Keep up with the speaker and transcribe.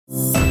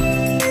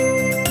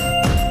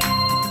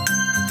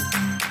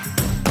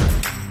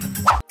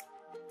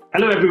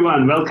Hello,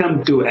 everyone.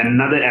 Welcome to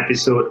another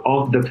episode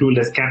of The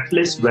Clueless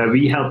Capitalist, where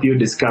we help you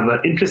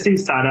discover interesting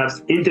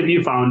startups,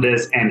 interview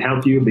founders, and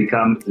help you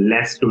become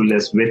less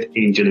clueless with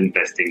angel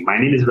investing. My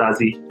name is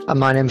Razi. And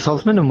my name is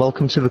Osman, and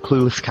welcome to The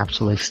Clueless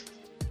Capitalist.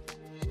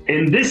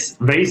 In this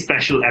very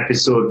special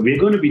episode, we're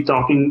going to be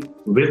talking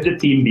with the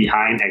team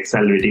behind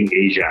Accelerating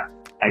Asia.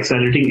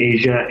 Accelerating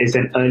Asia is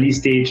an early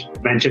stage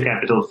venture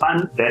capital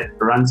fund that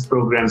runs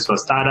programs for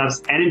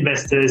startups and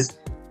investors.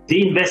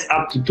 They invest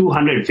up to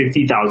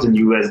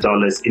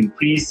 $250,000 in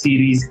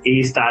pre-Series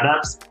A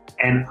startups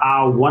and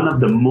are one of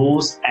the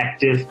most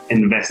active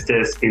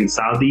investors in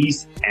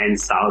Southeast and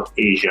South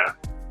Asia.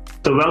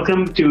 So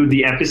welcome to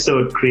the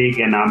episode, Craig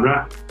and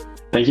Amra.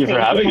 Thank you for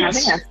having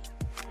us.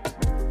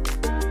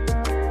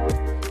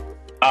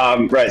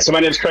 Right. So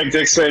my name is Craig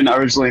Dixon,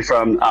 originally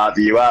from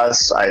the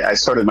US. I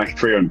started my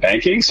career in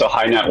banking, so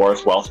high net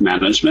worth wealth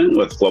management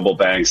with global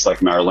banks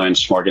like Merrill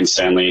Lynch, Morgan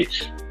Stanley,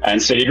 and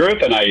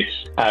Citigroup. And I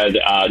had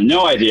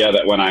no idea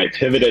that when I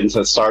pivoted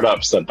into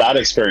startups that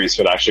experience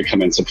would actually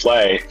come into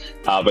play.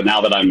 But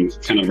now that I'm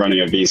kind of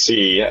running a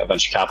VC, a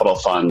venture capital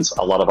fund,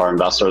 a lot of our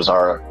investors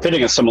are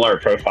fitting a similar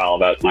profile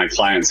that my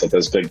clients at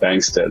those big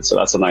banks did. So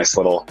that's a nice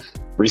little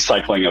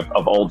recycling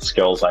of old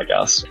skills, I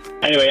guess.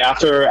 Anyway,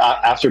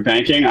 after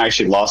banking, I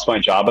actually lost my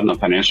job in the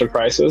financial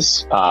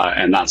crisis,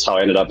 and that's how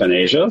I ended up in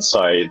Asia.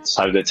 So I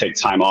decided to take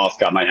time off,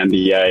 got my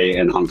MBA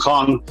in Hong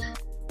Kong,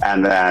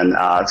 and then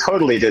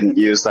totally didn't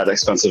use that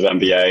expensive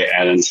MBA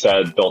and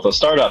instead built a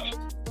startup.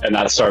 And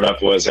that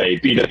startup was a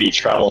B2B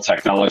travel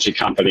technology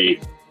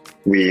company.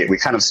 We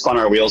kind of spun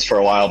our wheels for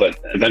a while, but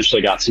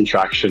eventually got some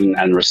traction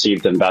and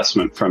received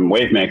investment from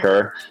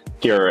Wavemaker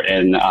here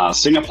in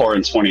Singapore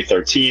in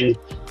 2013.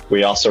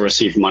 We also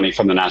received money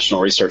from the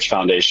National Research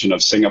Foundation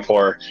of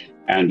Singapore.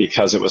 And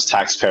because it was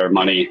taxpayer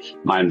money,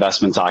 my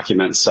investment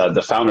document said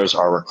the founders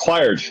are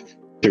required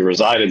to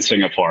reside in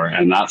Singapore.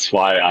 And that's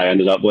why I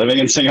ended up living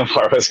in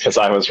Singapore, was because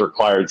I was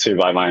required to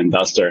by my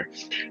investor.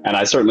 And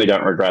I certainly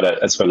don't regret it.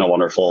 It's been a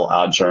wonderful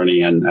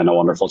journey and a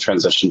wonderful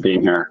transition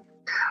being here.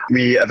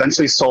 We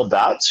eventually sold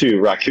that to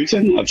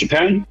Rakuten of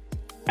Japan.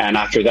 And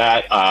after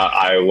that,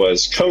 I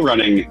was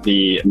co-running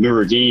the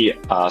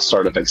Murudi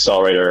startup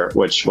accelerator,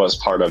 which was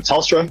part of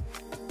Telstra.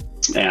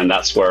 And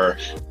that's where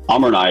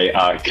Amr and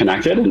I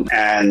connected.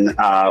 And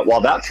while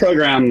that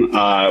program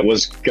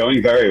was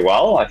going very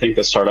well, I think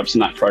the startups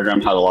in that program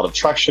had a lot of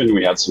traction.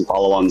 We had some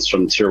follow-ons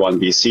from tier one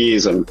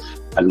VCs,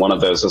 and one of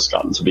those has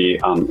gotten to be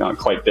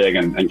quite big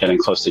and getting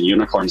close to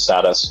unicorn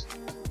status.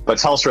 But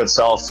Telstra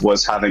itself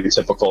was having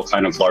typical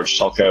kind of large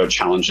telco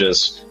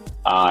challenges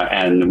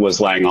and was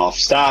laying off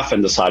staff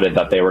and decided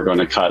that they were going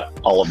to cut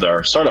all of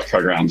their startup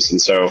programs.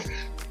 And so,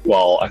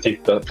 while I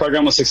think the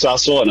program was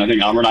successful, and I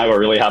think Amr and I were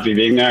really happy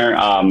being there,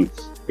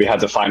 we had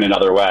to find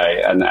another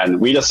way. And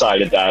we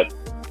decided that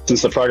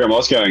since the program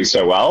was going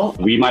so well,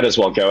 we might as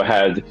well go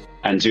ahead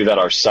and do that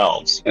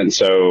ourselves. And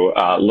so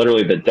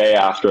literally the day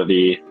after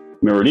the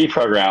Murudi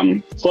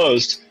program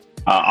closed,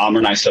 Amr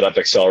and I set up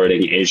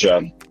Accelerating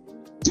Asia.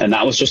 And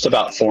that was just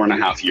about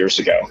 4.5 years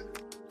ago.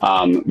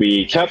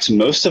 We kept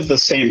most of the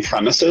same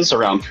premises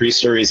around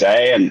pre-Series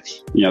A, and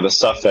the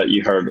stuff that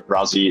you heard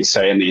Razi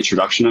say in the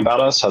introduction about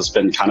us has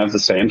been kind of the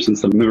same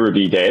since the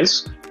Murudi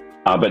days.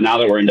 But now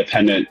that we're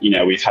independent,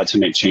 we've had to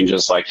make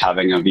changes like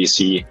having a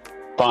VC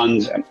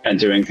fund and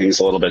doing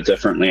things a little bit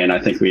differently. And I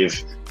think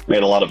we've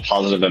made a lot of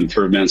positive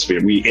improvements.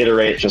 We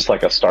iterate just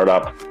like a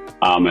startup,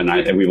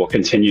 and we will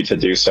continue to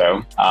do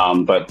so.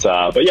 But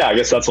yeah, I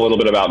guess that's a little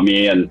bit about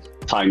me and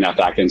tying that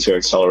back into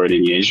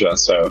Accelerating Asia.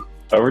 So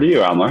over to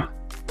you, Amra.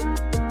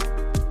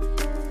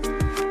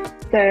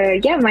 So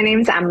yeah, my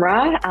name's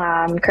Amra,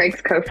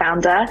 Craig's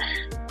co-founder.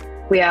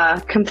 We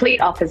are complete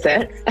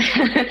opposites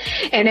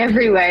in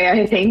every way,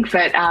 I think,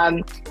 but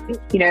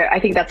I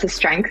think that's a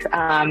strength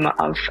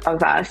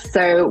of us.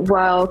 So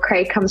while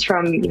Craig comes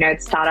from the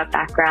startup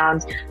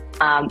background,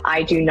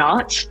 I do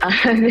not.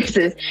 This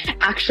is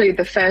actually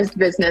the first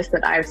business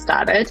that I've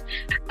started.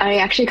 I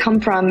actually come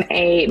from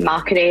a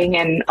marketing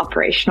and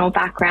operational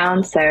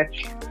background. So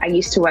I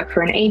used to work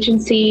for an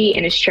agency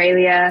in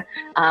Australia,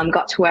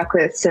 got to work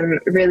with some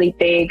really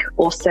big,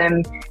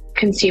 awesome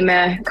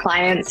consumer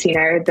clients,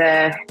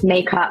 the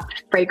makeup,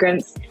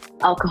 fragrance,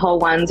 alcohol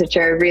ones, which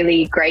are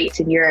really great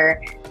in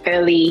your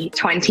early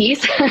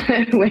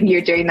 20s when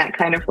you're doing that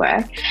kind of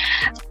work.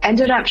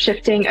 Ended up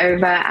shifting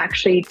over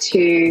actually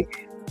to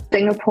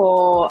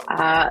Singapore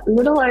a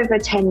little over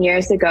 10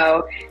 years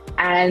ago.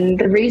 And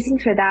the reason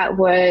for that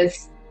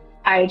was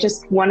I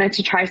just wanted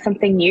to try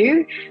something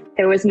new.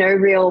 There was no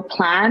real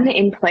plan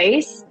in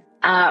place.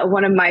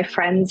 One of my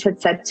friends had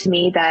said to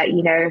me that,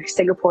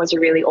 Singapore is a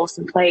really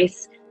awesome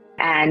place.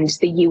 And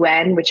the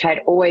UN, which I'd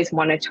always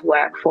wanted to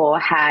work for,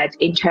 had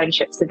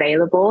internships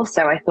available.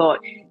 So I thought,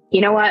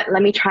 you know what,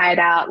 let me try it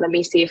out. Let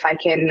me see if I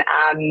can,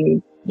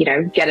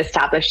 get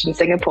established in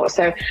Singapore.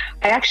 So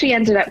I actually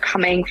ended up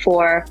coming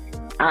for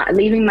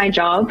leaving my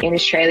job in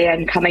Australia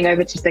and coming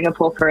over to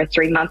Singapore for a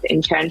 3-month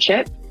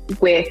internship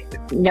with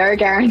no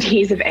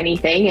guarantees of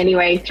anything.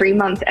 Anyway, 3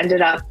 months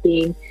ended up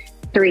being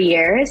 3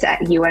 years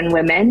at UN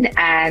Women,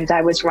 and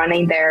I was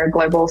running their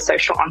global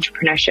social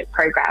entrepreneurship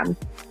program.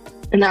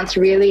 And that's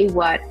really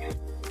what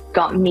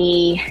got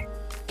me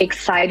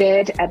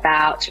excited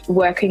about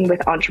working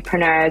with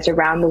entrepreneurs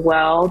around the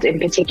world, in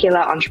particular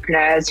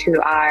entrepreneurs who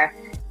are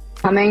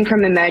coming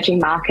from emerging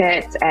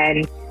markets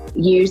and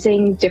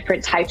using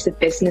different types of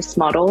business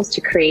models to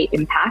create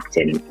impact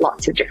in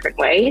lots of different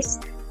ways.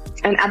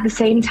 And at the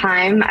same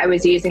time, I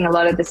was using a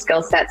lot of the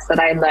skill sets that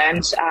I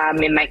learned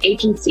in my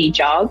agency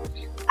job,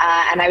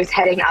 and I was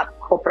heading up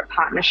corporate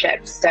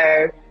partnerships.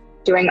 So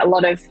doing a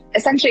lot of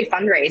essentially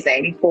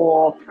fundraising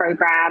for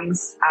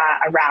programs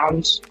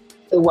around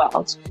the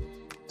world.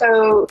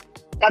 So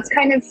that's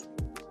kind of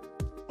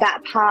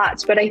that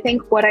part. But I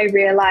think what I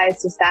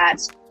realized is that,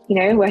 you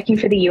know, working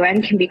for the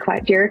UN can be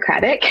quite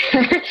bureaucratic.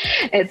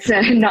 It's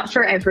not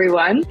for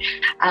everyone.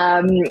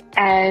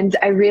 And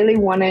I really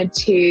wanted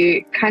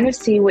to kind of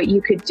see what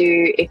you could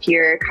do if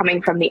you're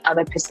coming from the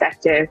other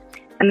perspective.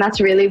 And that's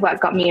really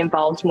what got me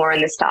involved more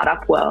in the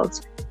startup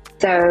world.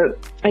 So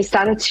I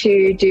started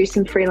to do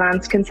some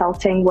freelance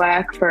consulting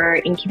work for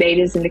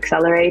incubators and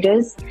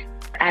accelerators,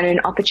 and an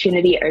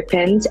opportunity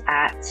opened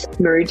at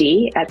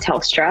Murudi at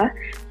Telstra.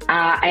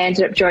 I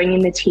ended up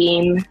joining the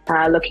team,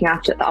 looking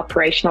after the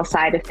operational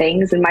side of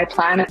things. And my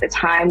plan at the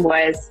time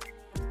was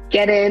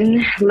get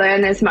in,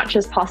 learn as much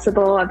as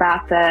possible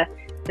about the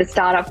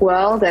startup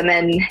world, and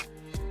then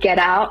get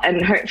out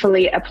and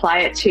hopefully apply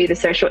it to the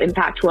social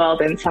impact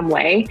world in some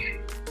way.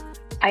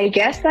 I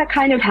guess that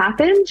kind of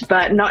happened,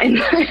 but not in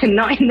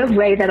the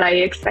way that I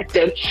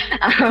expected,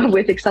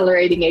 with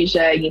Accelerating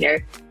Asia, you know,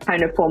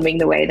 kind of forming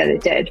the way that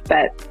it did.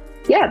 But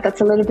yeah, that's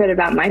a little bit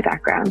about my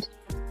background.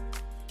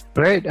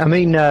 Great. I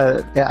mean,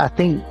 I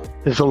think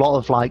there's a lot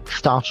of like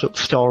startup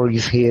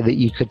stories here that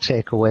you could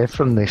take away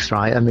from this,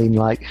 right? I mean,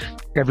 like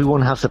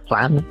everyone has a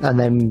plan, and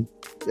then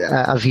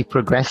as you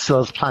progress,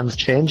 those plans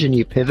change and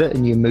you pivot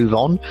and you move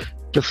on.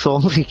 Just so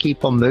long as you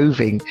keep on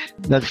moving,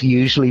 that's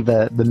usually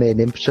the main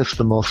impetus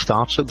for most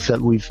startups that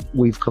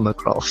we've come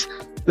across.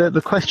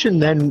 The question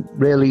then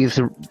really is,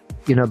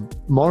 you know,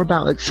 more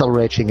about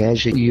Accelerating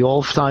Asia. You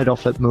all started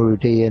off at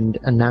Murudi and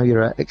now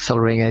you're at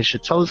Accelerating Asia.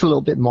 Tell us a little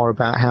bit more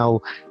about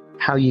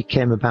how you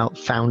came about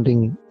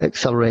founding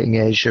Accelerating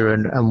Asia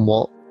and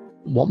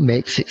what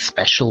makes it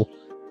special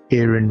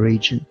here in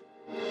region.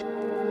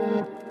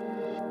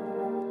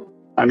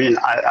 I mean,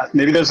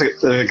 maybe there's a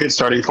good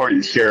starting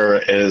point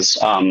here is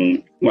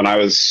when I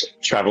was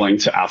traveling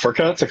to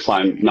Africa to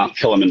climb Mount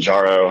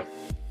Kilimanjaro,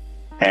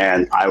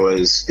 and I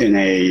was in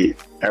a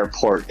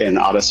airport in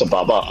Addis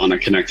Ababa on a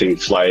connecting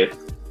flight.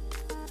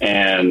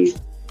 And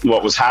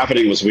what was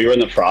happening was we were in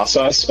the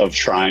process of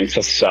trying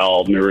to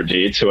sell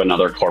Murudi to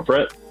another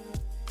corporate.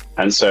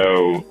 And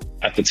so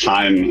at the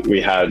time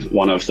we had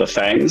one of the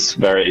FANGs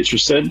very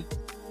interested.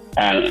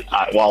 And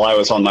while I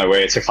was on my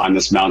way to climb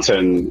this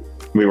mountain,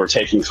 we were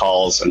taking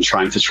calls and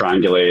trying to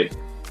triangulate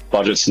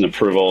budgets and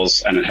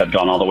approvals, and it had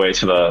gone all the way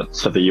to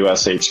the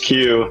US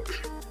HQ.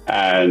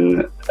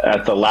 And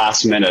at the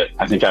last minute,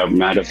 I think I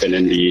might have been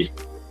in the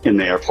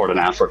airport in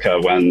Africa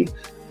when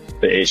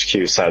the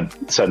HQ said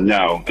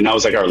no, and that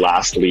was like our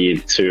last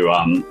lead to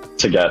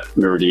get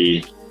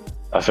Murudi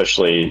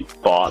officially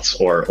bought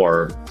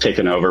or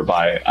taken over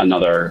by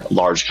another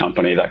large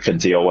company that could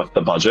deal with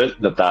the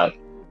budget that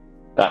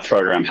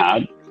program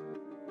had.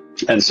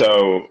 And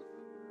so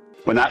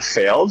when that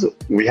failed,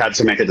 we had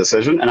to make a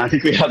decision. And I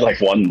think we had like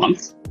 1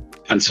 month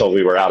until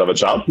we were out of a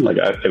job. Like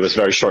it was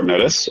very short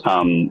notice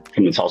from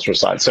the Telstra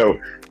side. So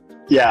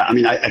yeah, I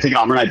mean, I think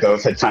Amr and I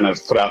both had kind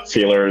of put out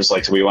feelers,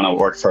 like, do we want to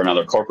work for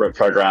another corporate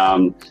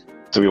program?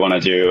 Do we want to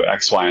do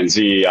X, Y, and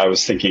Z? I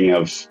was thinking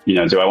of, you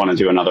know, do I want to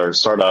do another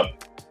startup?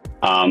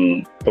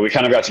 But we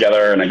kind of got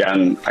together, and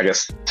again, I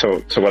guess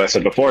to what I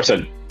said before,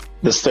 said,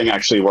 this thing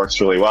actually works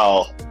really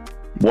well.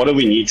 What do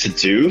we need to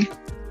do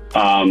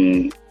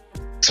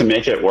to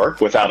make it work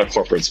without a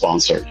corporate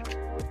sponsor?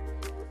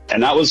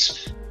 And that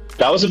was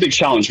a big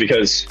challenge,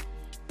 because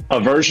a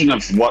version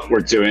of what we're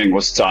doing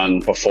was done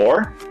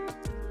before,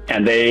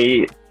 and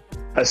they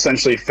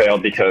essentially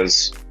failed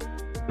because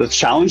the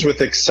challenge with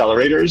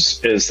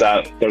accelerators is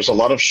that there's a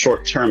lot of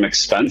short-term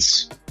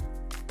expense,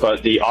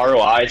 but the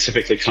ROI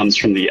typically comes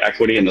from the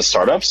equity in the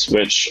startups,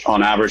 which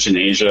on average in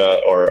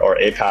Asia or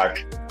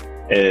APAC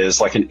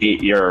is like an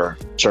 8-year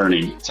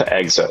journey to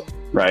exit,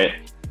 right?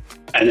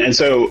 And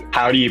so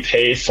how do you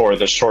pay for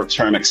the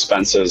short-term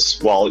expenses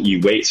while you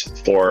wait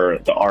for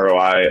the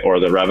ROI or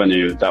the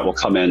revenue that will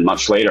come in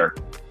much later?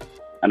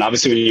 And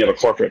obviously when you have a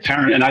corporate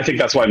parent, and I think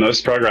that's why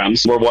most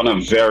programs, we're one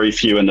of very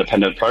few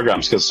independent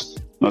programs, because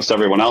most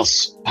everyone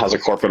else has a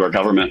corporate or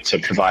government to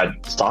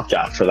provide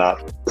stopgap for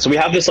that. So we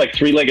have this like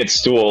three-legged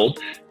stool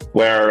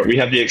where we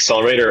have the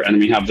accelerator and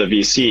we have the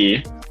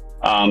VC,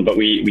 but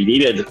we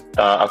needed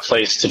a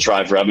place to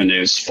drive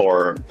revenues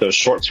for those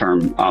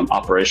short-term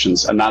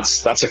operations. And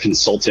that's a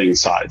consulting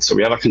side. So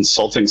we have a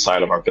consulting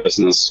side of our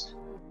business,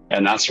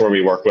 and that's where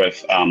we work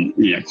with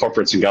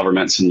corporates and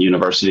governments and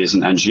universities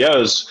and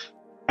NGOs.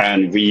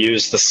 And we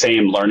use the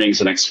same learnings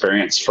and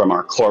experience from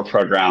our core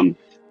program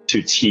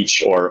to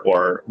teach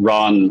or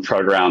run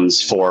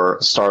programs for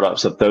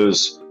startups that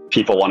those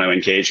people want to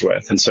engage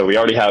with. And so we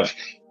already have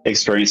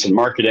experience in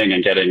marketing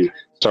and getting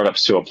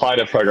startups to apply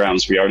to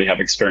programs. We already have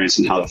experience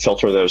in how to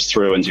filter those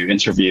through and do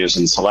interviews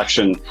and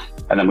selection.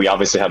 And then we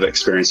obviously have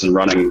experience in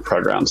running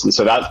programs. And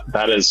so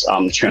that is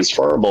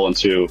transferable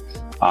into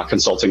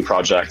consulting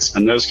projects.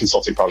 And those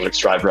consulting projects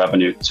drive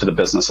revenue to the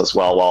business as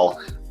well,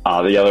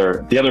 while the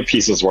other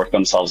pieces work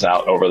themselves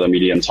out over the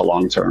medium to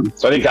long term.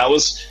 So I think that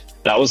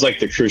was like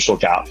the crucial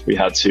gap we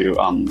had to,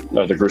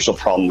 or the crucial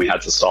problem we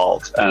had to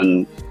solve.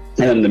 And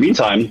in the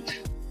meantime,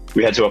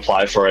 we had to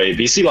apply for a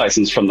VC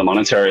license from the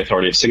Monetary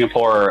Authority of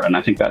Singapore. And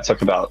I think that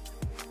took about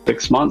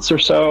 6 months or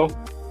so.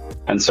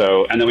 And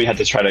then we had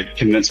to try to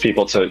convince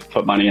people to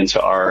put money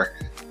into our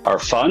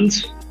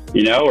fund.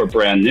 We're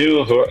brand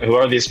new. Who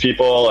are these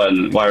people?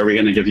 And why are we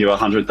going to give you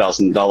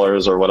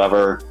 $100,000 or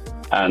whatever?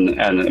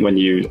 And when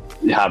you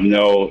have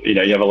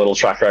you have a little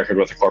track record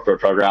with a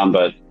corporate program,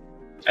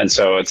 and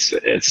so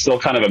it still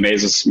kind of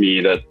amazes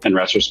me that in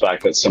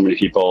retrospect that so many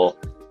people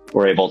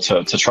were able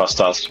to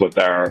trust us with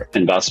their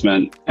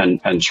investment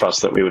and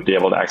trust that we would be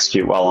able to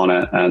execute well on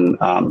it. And,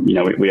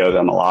 we owe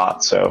them a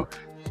lot. So,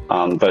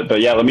 but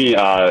yeah, let me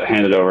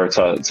hand it over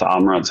to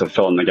Amra to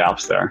fill in the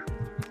gaps there.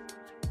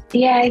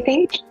 Yeah, I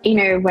think,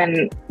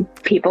 when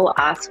people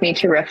ask me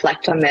to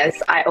reflect on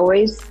this, I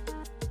always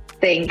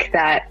think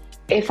that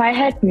if I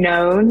had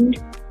known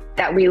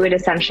that we would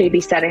essentially be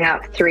setting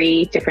up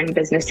 3 different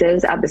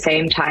businesses at the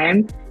same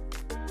time,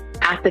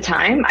 at the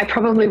time, I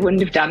probably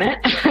wouldn't have done it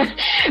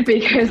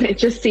because it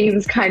just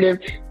seems kind of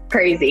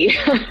crazy.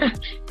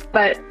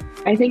 But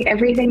I think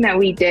everything that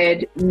we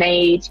did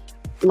made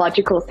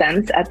logical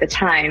sense at the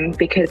time,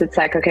 because it's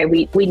like, okay,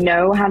 we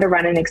know how to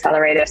run an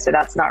accelerator, so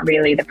that's not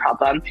really the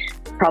problem.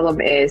 The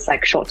problem is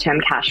like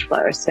short-term cash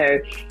flow. So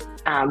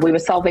we were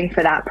solving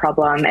for that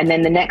problem. And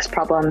then the next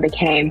problem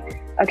became,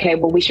 okay,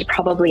 well, we should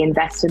probably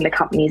invest in the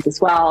companies as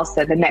well.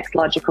 So the next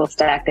logical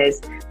step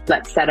is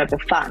let's set up a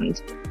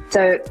fund.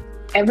 So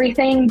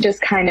everything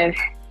just kind of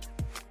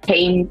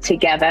came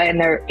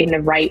together in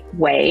the right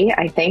way,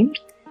 I think.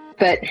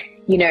 But,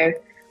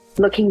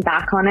 looking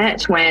back on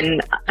it,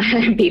 when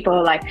people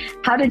are like,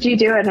 how did you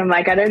do it? I'm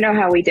like, I don't know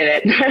how we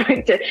did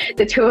it.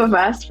 The 2 of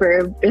us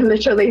for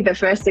literally the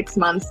first 6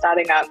 months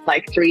starting up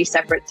like 3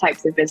 separate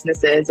types of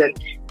businesses and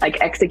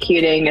like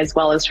executing as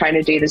well as trying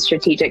to do the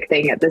strategic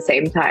thing at the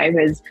same time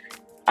is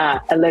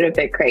a little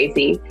bit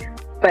crazy.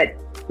 But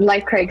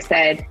like Craig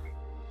said,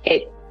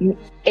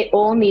 it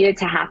all needed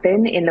to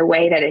happen in the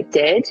way that it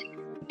did,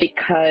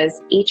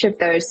 because each of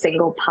those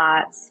single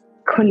parts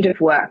couldn't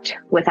have worked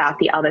without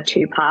the other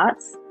 2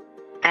 parts.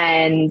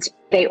 And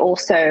they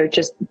also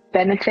just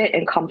benefit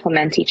and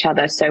complement each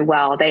other so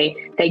well. They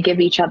give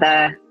each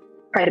other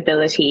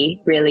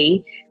credibility,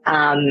 really,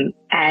 and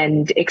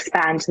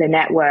expand the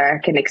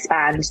network and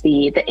expand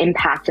the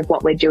impact of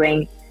what we're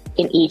doing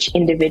in each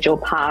individual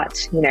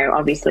part,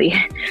 obviously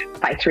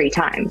by 3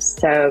 times.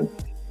 So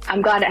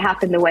I'm glad it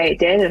happened the way it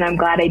did, and I'm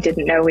glad I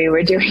didn't know we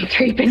were doing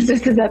 3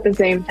 businesses at the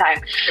same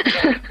time.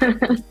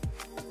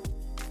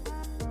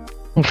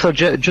 So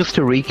just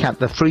to recap,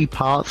 the 3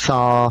 parts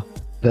are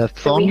the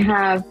fund, so we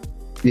have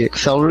the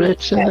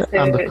accelerator,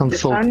 and the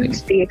consulting. The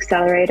fund, the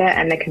accelerator,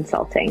 and the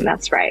consulting.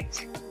 That's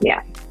right.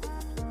 Yeah.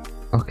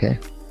 Okay,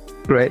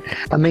 great.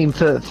 I mean,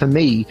 for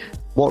me,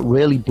 what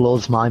really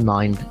blows my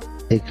mind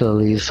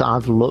particularly is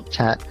I've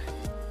looked at,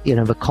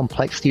 the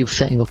complexity of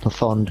setting up a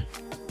fund.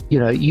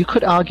 You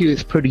could argue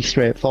it's pretty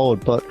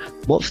straightforward, but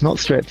what's not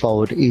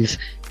straightforward is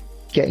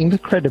getting the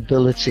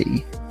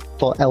credibility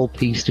for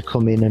LPs to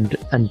come in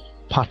and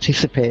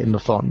participate in the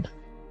fund.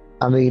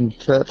 I mean,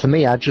 for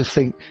me, I just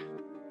think,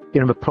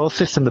 the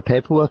process and the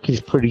paperwork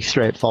is pretty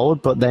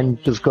straightforward, but then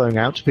just going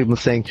out to people and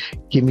saying,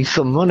 give me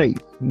some money,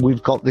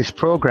 we've got this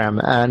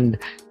program. And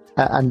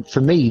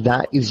for me,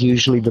 that is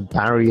usually the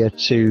barrier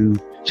to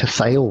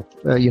sale,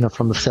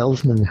 from the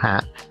salesman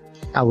hat.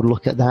 I would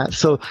look at that.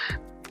 So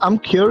I'm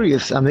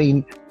curious, I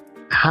mean,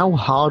 how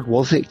hard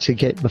was it to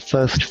get the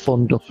first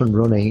fund up and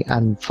running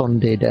and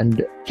funded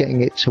and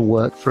getting it to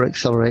work for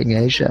Accelerating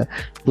Asia?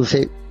 Was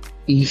it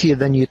easier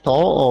than you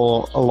thought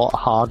or a lot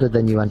harder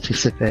than you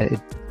anticipated?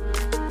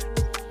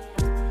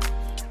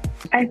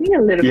 I think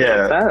a little bit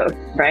of both,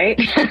 right?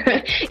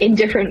 In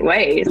different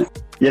ways.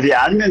 Yeah, the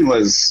admin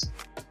was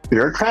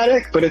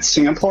bureaucratic, but it's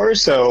Singapore,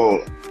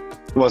 so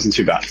it wasn't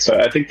too bad. So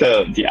I think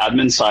the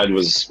admin side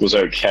was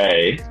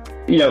okay.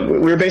 We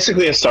were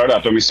basically a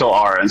startup, and we still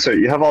are. And so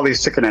you have all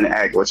these chicken and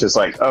egg, which is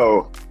like,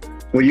 oh,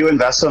 will you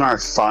invest in our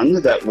fund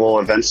that will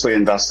eventually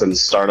invest in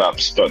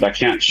startups, but that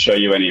can't show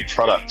you any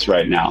product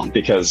right now,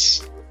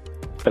 because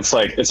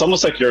it's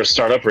almost like you're a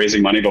startup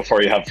raising money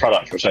before you have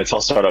product, which I tell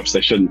startups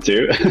they shouldn't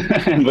do.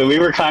 But we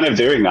were kind of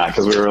doing that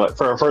because we were like,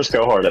 for our first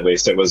cohort, at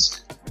least, a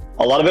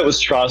lot of it was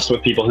trust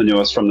with people who knew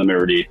us from the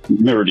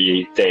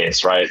Mirrordy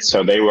days, right?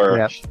 So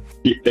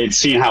they'd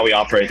seen how we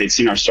operate, they'd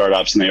seen our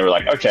startups, and they were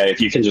like, okay,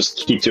 if you can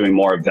just keep doing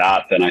more of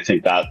that, then I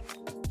think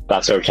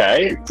that's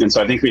okay. And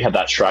so I think we had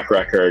that track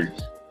record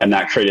And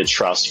that created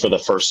trust for the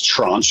first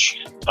tranche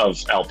of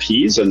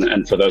LPs.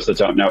 And for those that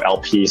don't know,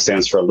 LP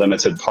stands for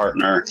limited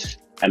partner.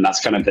 And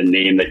that's kind of the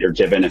name that you're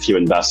given if you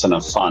invest in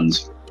a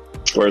fund.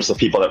 Whereas the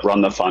people that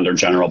run the fund are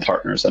general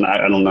partners. And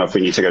I don't know if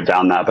we need to go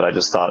down that, but I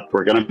just thought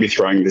we're going to be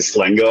throwing this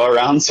lingo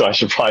around, so I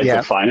should probably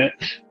define it.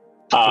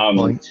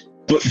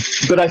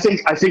 But I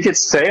think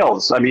it's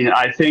sales. I mean,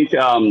 I think,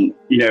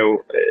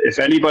 if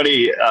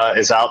anybody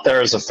is out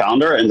there as a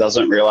founder and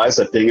doesn't realize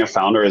that being a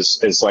founder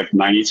is like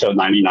 90 to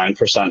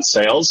 99%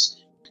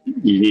 sales,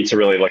 you need to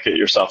really look at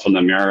yourself in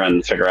the mirror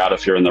and figure out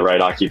if you're in the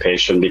right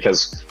occupation,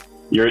 because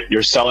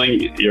you're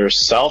selling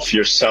yourself,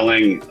 you're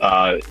selling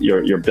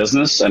your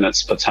business and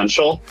its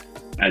potential,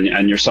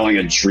 and you're selling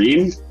a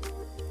dream,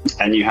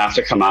 and you have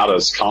to come out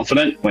as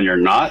confident when you're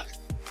not.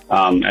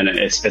 And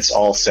it's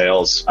all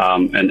sales.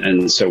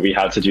 And so we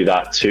had to do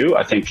that too.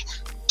 I think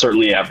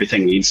certainly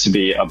everything needs to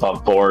be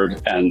above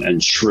board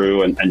and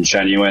true and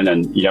genuine,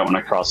 and you don't want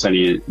to cross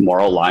any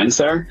moral lines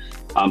there.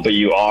 But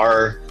you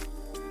are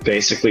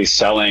basically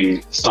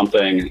selling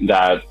something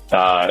that,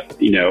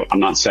 I'm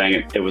not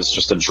saying it was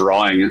just a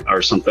drawing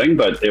or something,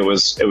 but it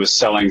was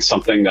selling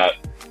something that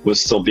was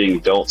still being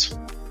built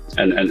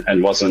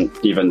and wasn't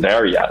even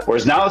there yet.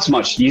 Whereas now it's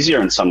much easier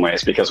in some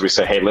ways, because we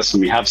say, hey, listen,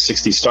 we have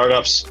 60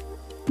 startups.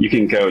 You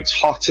can go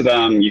talk to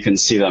them. You can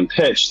see them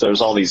pitch.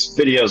 There's all these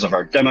videos of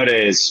our demo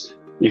days.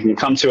 You can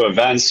come to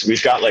events.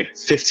 We've got like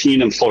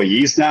 15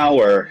 employees now,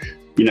 where,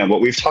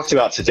 what we've talked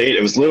about to date,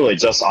 it was literally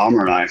just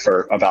Amr and I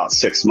for about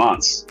 6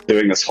 months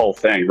doing this whole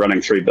thing,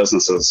 running 3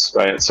 businesses,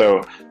 right?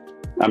 So,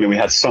 I mean, we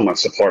had so much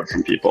support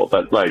from people,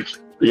 but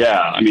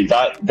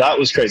that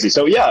was crazy.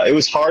 So yeah, it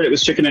was hard. It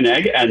was chicken and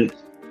egg. And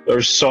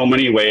there's so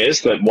many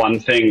ways that one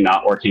thing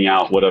not working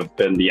out would have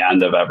been the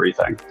end of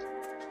everything.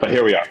 But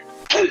here we are.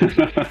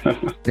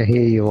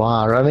 Here you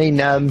are. I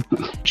mean,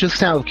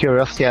 just out of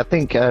curiosity, I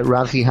think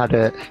Razi had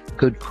a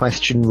good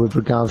question with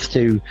regards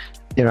to,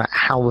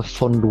 how a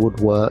fund would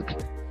work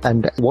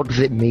and what does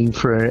it mean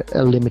for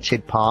a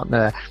limited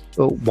partner?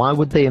 Why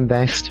would they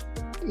invest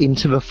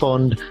into the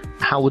fund?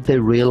 How would they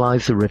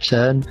realize the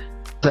return?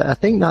 But I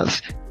think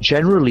that's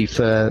generally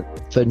for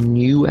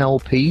new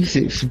LPs.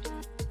 It's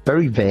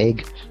very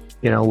vague.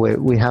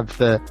 We have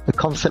the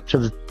concept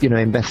of,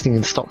 investing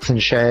in stocks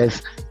and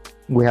shares.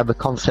 We have the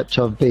concept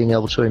of being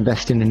able to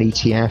invest in an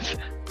ETF.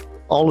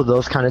 All of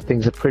those kind of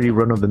things are pretty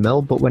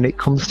run-of-the-mill, but when it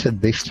comes to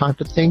this type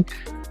of thing,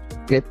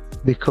 it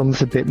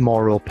becomes a bit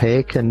more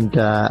opaque, and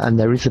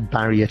there is a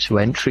barrier to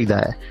entry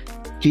there.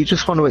 Do you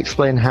just want to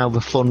explain how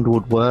the fund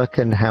would work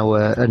and how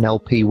an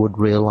LP would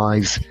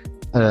realize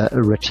a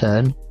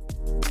return?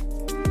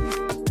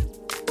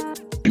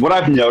 What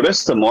I've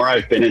noticed the more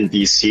I've been in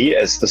VC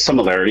is the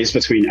similarities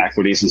between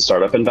equities and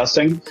startup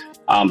investing.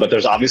 But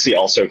there's obviously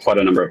also quite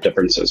a number of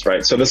differences,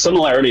 right? So the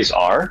similarities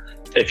are,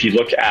 if you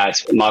look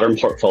at modern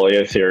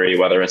portfolio theory,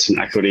 whether it's in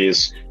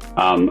equities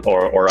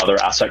or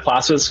other asset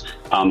classes,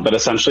 but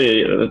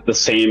essentially the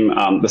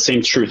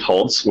same truth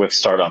holds with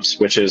startups,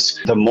 which is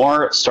the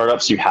more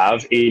startups you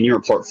have in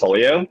your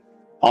portfolio,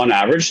 on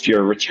average,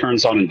 your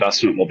returns on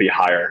investment will be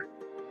higher.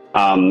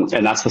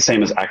 And that's the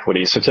same as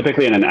equity. So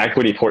typically in an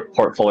equity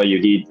portfolio,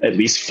 you need at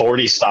least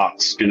 40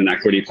 stocks in an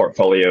equity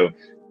portfolio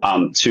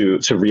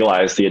to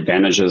realize the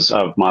advantages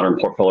of modern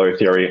portfolio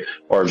theory,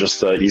 or just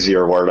the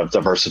easier word of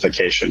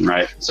diversification,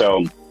 right?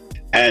 So,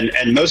 and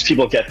most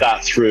people get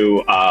that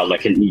through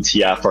like an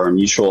ETF or a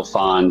mutual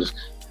fund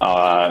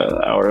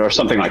or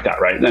something like that,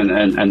 right?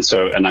 And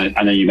so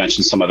I know you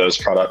mentioned some of those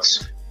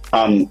products.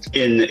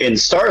 In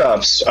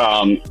startups,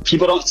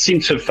 people don't seem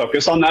to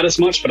focus on that as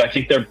much, but I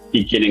think they're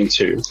beginning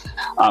to.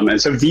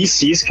 And so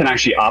VCs can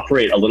actually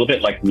operate a little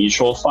bit like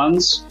mutual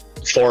funds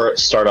for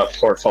startup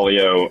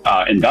portfolio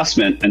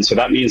investment. And so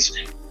that means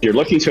if you're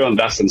looking to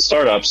invest in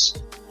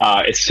startups,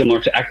 it's similar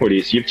to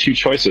equities. You have 2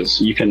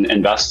 choices. You can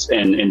invest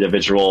in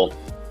individual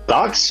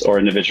stocks or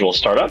individual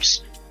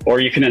startups, or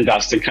you can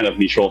invest in kind of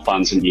mutual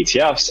funds and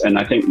ETFs. And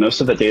I think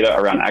most of the data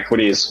around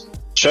equities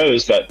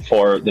shows that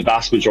for the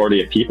vast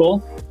majority of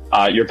people,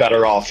 you're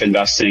better off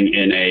investing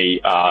in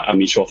a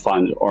mutual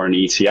fund or an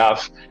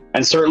ETF.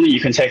 And certainly you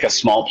can take a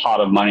small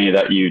pot of money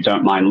that you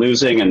don't mind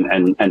losing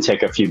and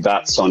take a few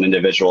bets on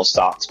individual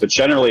stocks. But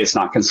generally, it's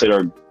not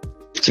considered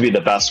to be the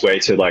best way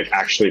to like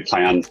actually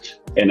plan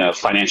in a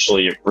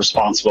financially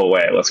responsible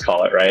way, let's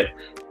call it, right?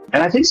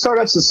 And I think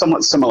startups is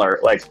somewhat similar.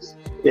 Like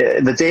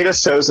the data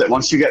shows that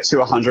once you get to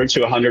 100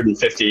 to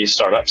 150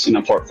 startups in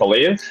a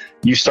portfolio,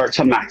 you start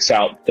to max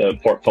out the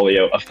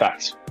portfolio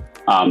effect.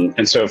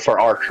 And so for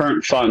our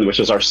current fund, which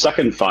is our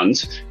second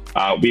fund,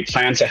 we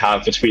plan to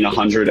have between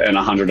 100 and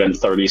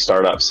 130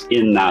 startups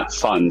in that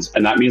fund.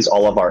 And that means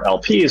all of our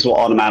LPs will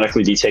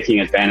automatically be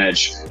taking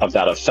advantage of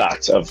that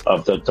effect of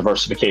the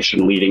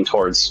diversification leading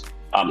towards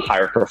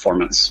higher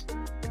performance.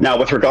 Now,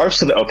 with regards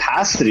to the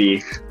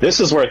opacity, this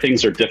is where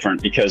things are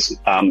different, because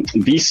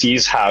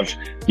VCs have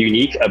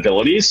unique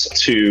abilities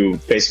to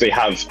basically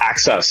have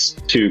access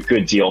to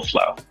good deal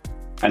flow.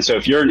 And so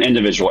if you're an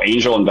individual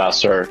angel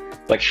investor,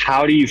 like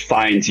how do you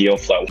find deal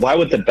flow? Why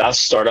would the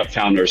best startup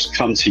founders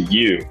come to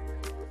you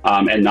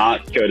and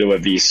not go to a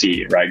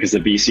VC, right? Because the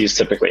VCs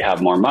typically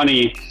have more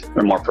money,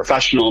 they're more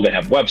professional, they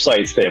have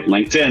websites, they have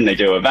LinkedIn, they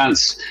do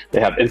events, they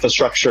have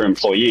infrastructure,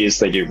 employees,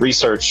 they do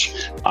research.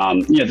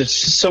 There's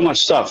just so much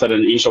stuff that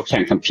an angel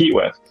can't compete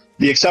with.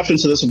 The exception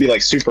to this would be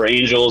like super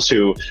angels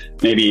who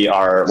maybe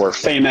were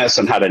famous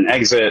and had an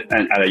exit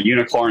at a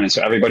unicorn, and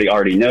so everybody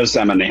already knows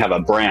them and they have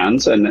a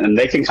brand, and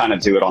they can kind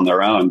of do it on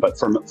their own. But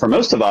for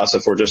most of us,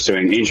 if we're just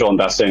doing angel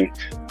investing,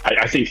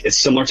 I think it's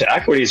similar to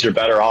equities. You're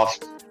better off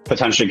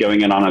potentially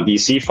going in on a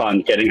VC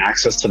fund, getting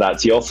access to that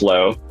deal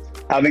flow,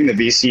 having the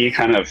VC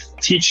kind of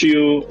teach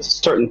you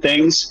certain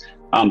things.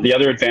 The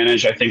other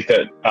advantage I think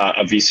that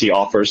a VC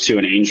offers to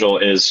an angel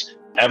is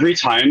every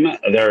time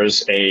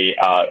there's a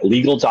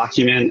legal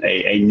document,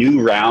 a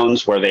new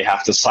round where they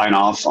have to sign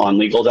off on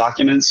legal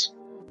documents,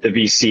 the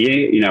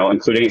VC,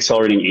 including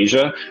Accelerating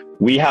Asia,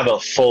 we have a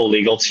full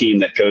legal team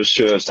that goes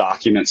through those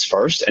documents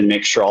first and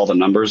makes sure all the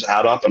numbers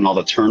add up and all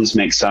the terms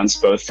make sense,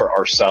 both for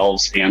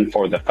ourselves and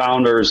for the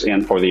founders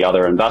and for the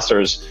other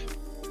investors.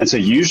 And so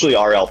usually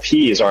our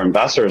LPs, our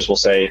investors will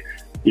say,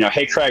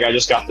 hey, Craig, I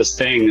just got this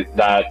thing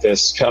that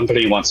this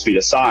company wants me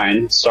to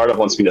sign, startup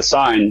wants me to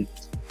sign.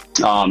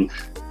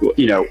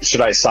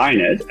 Should I sign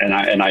it?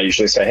 And I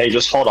usually say, hey,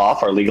 just hold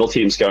off. Our legal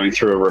team's going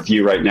through a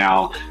review right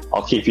now.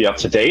 I'll keep you up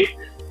to date.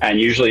 And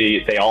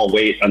usually they all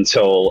wait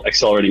until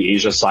Accelerating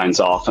Asia signs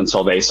off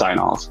until they sign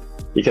off.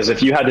 Because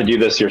if you had to do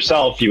this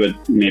yourself, you would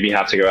maybe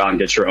have to go out and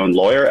get your own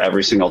lawyer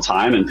every single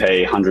time and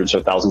pay hundreds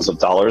of thousands of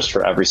dollars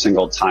for every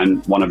single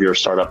time one of your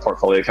startup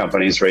portfolio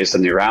companies raised a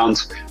new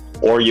round.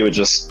 Or you would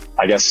just,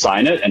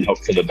 sign it and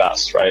hope for the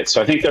best, right?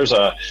 So I think there's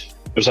a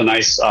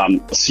nice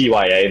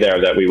CYA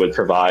there that we would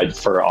provide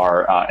for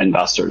our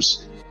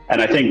investors. And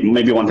I think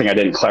maybe one thing I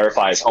didn't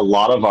clarify is a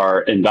lot of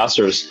our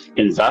investors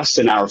invest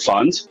in our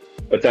fund,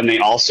 but then they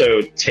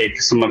also take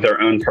some of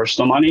their own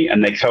personal money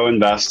and they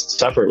co-invest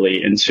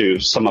separately into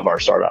some of our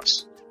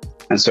startups.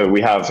 And so we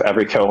have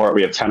every cohort,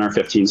 we have 10 or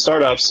 15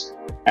 startups,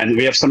 and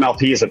we have some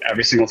LPs that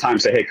every single time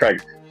say, hey,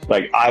 Craig,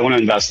 I want to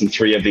invest in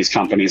 3 of these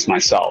companies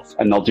myself,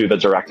 and they'll do the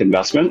direct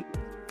investment.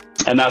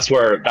 And that's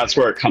where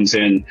it comes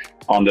in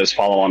on those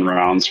follow-on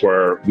rounds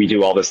where we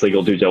do all this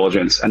legal due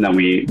diligence, and then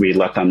we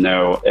let them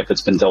know if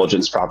it's been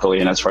diligenced properly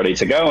and it's ready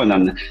to go, and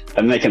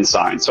then they can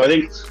sign. So I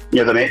think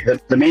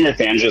the main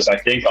advantages I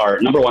think are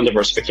number one,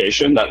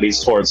 diversification that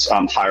leads towards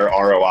higher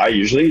ROI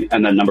usually,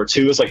 and then number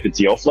 2 is the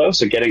deal flow,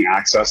 so getting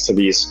access to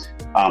these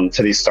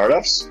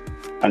startups.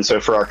 And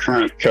so for our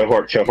current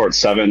cohort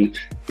 7,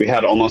 we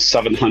had almost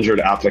 700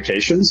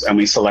 applications and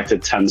we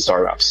selected 10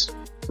 startups.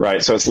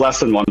 Right. So it's less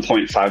than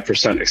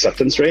 1.5%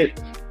 acceptance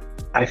rate.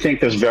 I think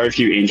there's very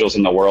few angels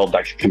in the world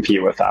that can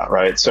compete with that.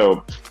 Right.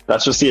 So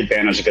that's just the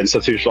advantage of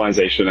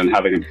institutionalization and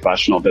having a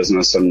professional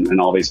business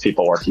and all these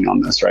people working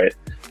on this. Right.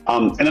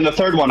 And then the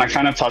third one I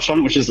kind of touched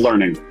on, which is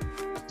learning.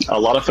 A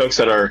lot of folks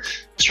that are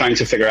trying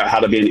to figure out how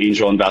to be an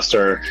angel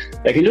investor,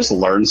 they can just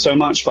learn so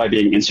much by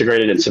being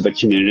integrated into the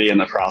community and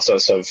the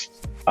process of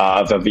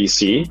a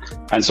VC.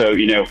 And so,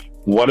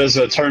 what is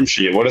a term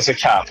sheet? What is a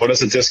cap? What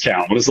is a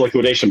discount? What is a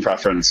liquidation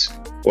preference?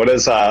 What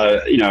is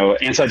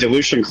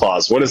anti-dilution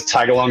clause? What is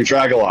tag along,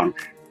 drag along?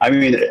 I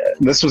mean,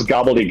 this was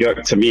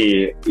gobbledygook to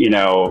me,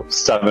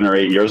 7 or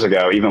 8 years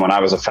ago. Even when I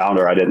was a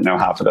founder, I didn't know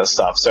half of this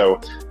stuff. So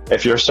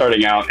if you're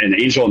starting out in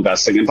angel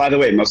investing, and by the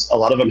way, a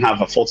lot of them have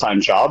a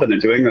full-time job and they're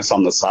doing this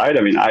on the side.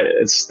 I mean,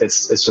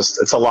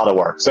 it's a lot of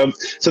work. So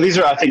these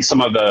are, I think,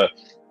 some of the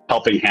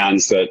helping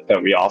hands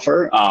that we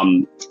offer.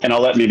 And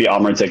I'll let maybe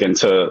Amr dig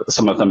into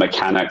some of the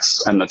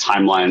mechanics and the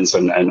timelines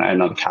and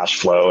the cash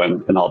flow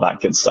and all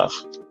that good stuff.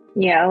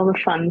 Yeah, all the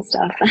fun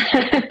stuff.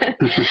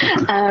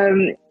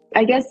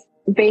 I guess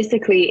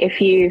basically if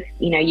you've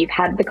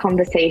had the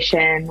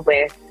conversation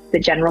with the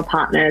general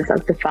partners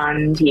of the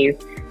fund,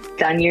 you've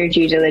done your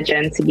due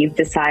diligence and you've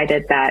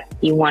decided that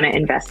you want to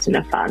invest in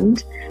a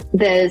fund,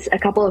 there's a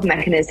couple of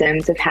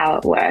mechanisms of how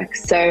it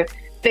works. So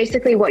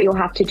basically what you'll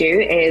have to do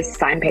is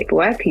sign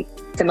paperwork.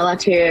 Similar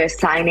to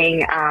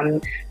signing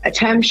a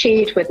term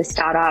sheet with a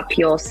startup,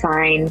 you'll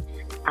sign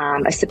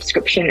a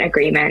subscription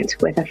agreement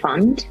with a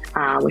fund,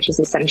 which is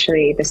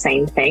essentially the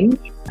same thing,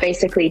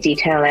 basically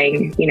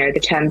detailing, the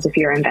terms of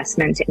your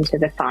investment into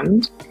the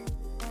fund.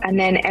 And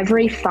then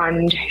every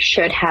fund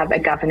should have a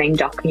governing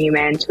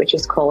document, which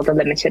is called a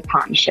limited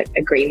partnership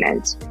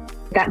agreement.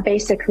 That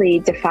basically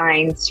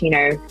defines,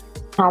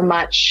 how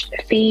much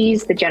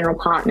fees the general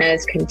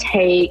partners can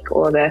take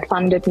or the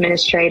fund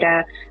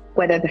administrator,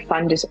 whether the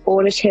fund is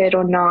audited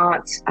or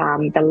not,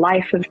 the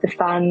life of the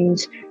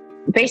fund,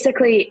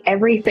 basically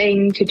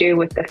everything to do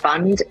with the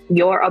fund,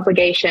 your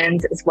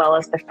obligations, as well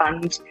as the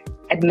fund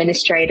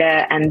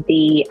administrator and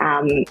the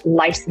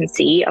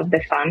licensee of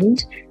the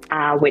fund,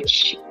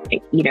 which,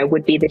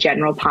 would be the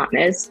general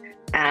partners,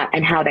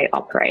 and how they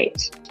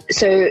operate.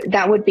 So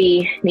that would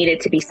be needed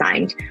to be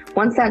signed.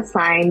 Once that's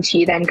signed,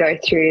 you then go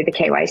through the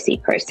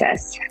KYC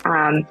process,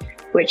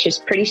 which is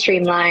pretty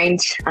streamlined.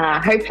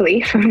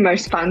 Hopefully for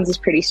most funds is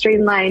pretty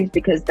streamlined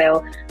because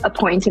they'll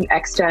appoint an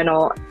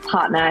external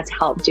partner to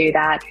help do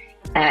that.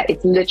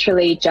 It's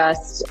literally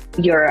just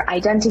your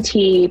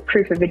identity,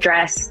 proof of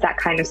address, that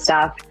kind of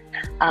stuff.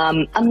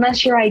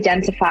 Unless you're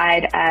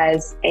identified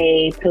as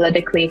a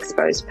politically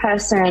exposed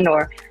person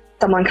or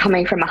someone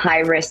coming from a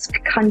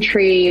high-risk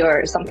country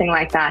or something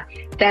like that,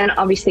 then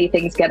obviously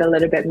things get a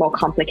little bit more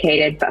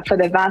complicated. But for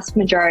the vast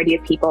majority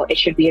of people, it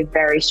should be a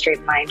very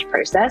streamlined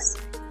process.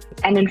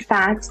 And in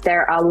fact,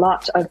 there are a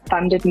lot of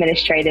fund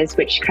administrators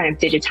which kind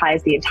of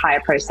digitize the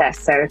entire process.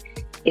 So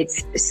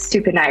it's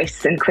super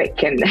nice and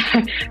quick and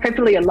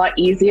hopefully a lot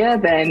easier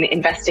than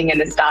investing in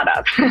a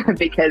startup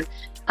because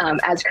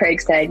as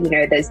Craig said,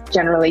 there's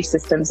generally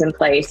systems in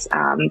place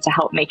to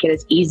help make it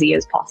as easy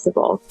as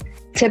possible.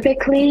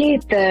 Typically,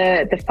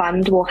 the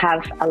fund will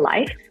have a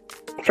life.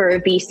 For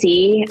a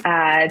VC,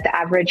 the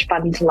average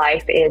fund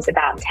life is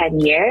about 10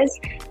 years,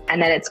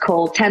 and then it's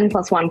called 10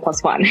 plus 1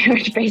 plus 1,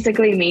 which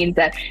basically means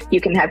that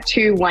you can have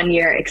 2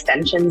 one-year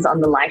extensions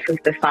on the life of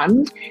the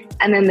fund,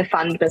 and then the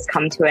fund must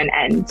come to an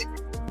end.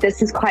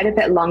 This is quite a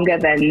bit longer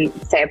than,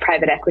 say, a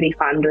private equity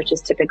fund, which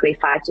is typically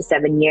 5 to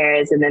 7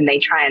 years, and then they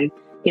try and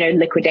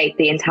liquidate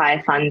the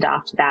entire fund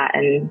after that,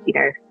 and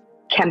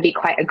can be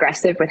quite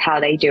aggressive with how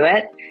they do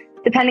it.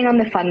 Depending on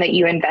the fund that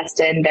you invest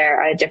in, there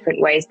are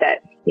different ways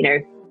that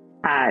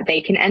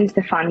they can end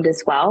the fund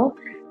as well.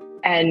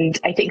 And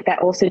I think that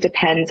also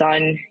depends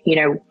on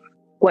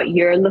what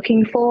you're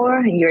looking for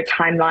and your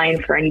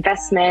timeline for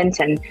investment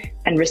and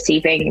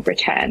receiving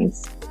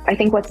returns. I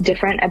think what's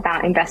different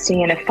about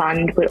investing in a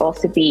fund would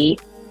also be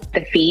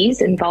the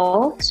fees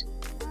involved.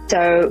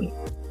 So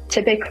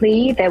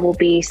typically, there will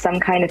be some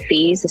kind of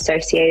fees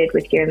associated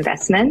with your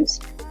investment,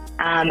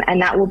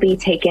 and that will be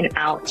taken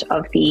out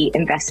of the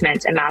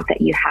investment amount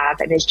that you have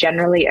and is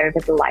generally over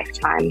the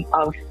lifetime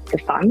of the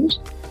fund.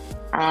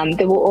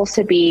 There will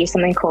also be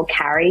something called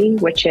carry,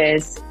 which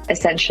is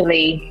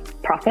essentially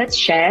profits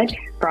shared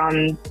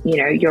from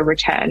your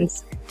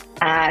returns.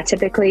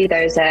 Typically,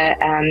 those are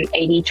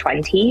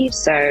 80-20,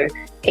 so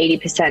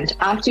 80%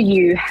 after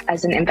you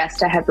as an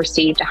investor have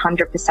received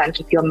 100%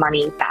 of your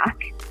money back,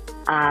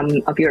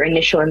 of your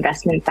initial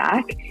investment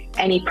back.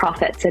 Any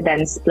profits are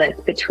then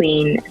split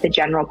between the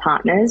general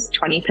partners,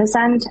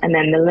 20%, and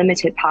then the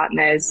limited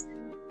partners,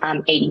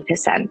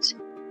 80%.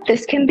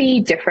 This can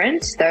be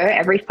different, though.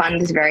 Every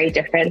fund is very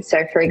different.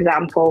 So, for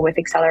example, with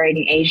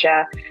Accelerating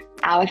Asia,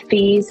 our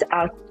fees,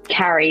 our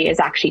carry is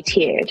actually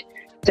tiered.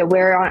 So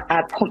we're on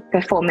a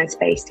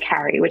performance-based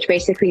carry, which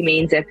basically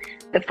means if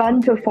the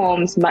fund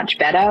performs much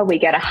better, we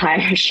get a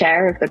higher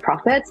share of the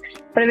profits.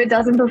 But if it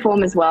doesn't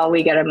perform as well,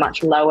 we get a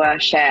much lower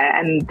share.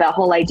 And the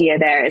whole idea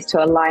there is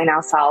to align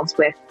ourselves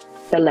with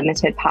the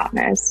limited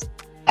partners.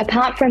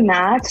 Apart from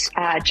that,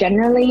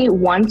 generally,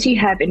 once you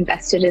have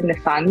invested in the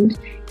fund,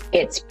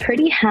 it's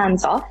pretty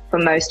hands-off for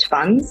most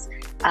funds.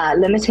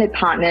 Limited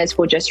partners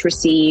will just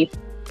receive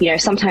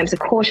sometimes a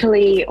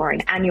quarterly or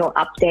an annual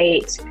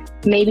update.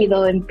 Maybe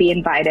they'll be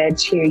invited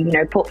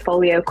to,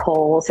 portfolio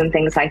calls and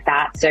things like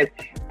that. So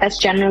that's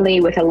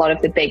generally with a lot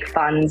of the big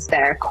funds,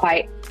 they're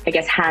quite,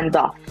 hands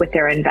off with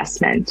their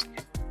investment.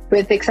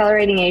 With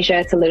Accelerating Asia,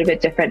 it's a little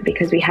bit different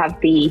because we have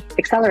the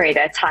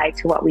accelerator tied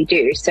to what we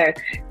do. So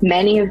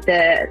many of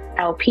the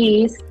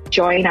LPs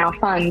join our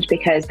fund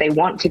because they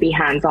want to be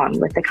hands-on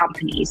with the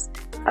companies.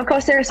 Of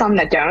course, there are some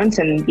that don't,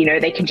 and,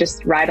 they can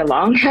just ride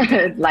along,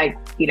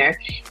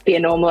 be a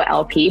normal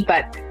LP.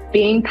 But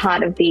being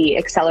part of the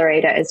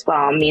accelerator as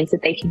well means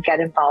that they can get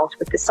involved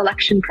with the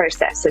selection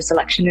process, so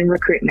selection and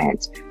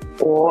recruitment,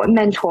 or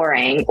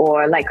mentoring,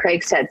 or like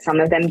Craig said, some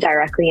of them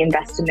directly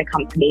invest in the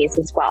companies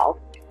as well.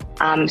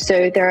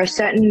 So there are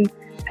certain,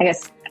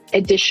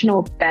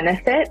 additional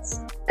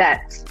benefits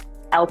that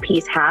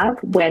LPs have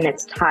when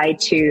it's tied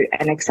to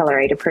an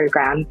accelerator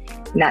program,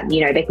 and that,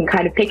 they can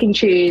kind of pick and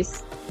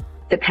choose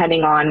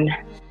depending on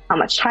how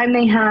much time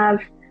they have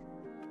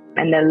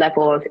and the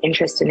level of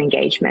interest and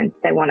engagement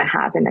they want to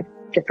have in the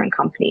different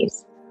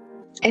companies.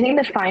 I think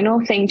the final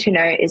thing to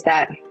note is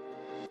that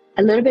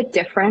a little bit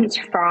different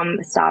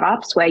from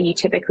startups where you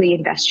typically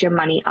invest your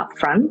money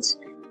upfront,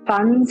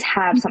 funds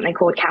have something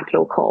called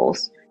capital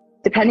calls.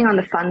 Depending on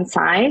the fund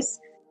size,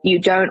 you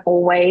don't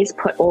always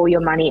put all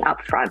your money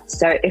up front.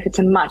 So if it's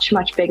a much,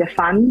 much bigger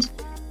fund,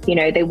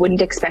 they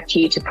wouldn't expect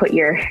you to put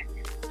your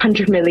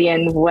 100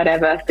 million,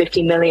 whatever,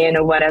 50 million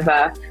or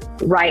whatever,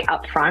 right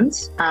up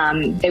front.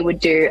 They would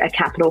do a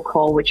capital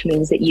call, which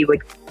means that you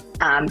would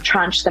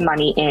tranche the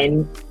money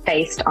in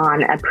based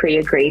on a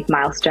pre-agreed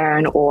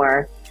milestone,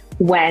 or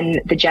when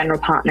the general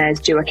partners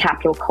do a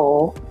capital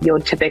call, you'll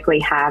typically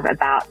have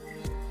about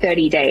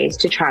 30 days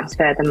to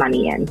transfer the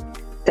money in.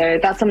 So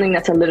that's something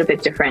that's a little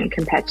bit different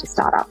compared to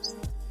startups.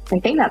 I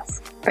think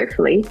that's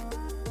hopefully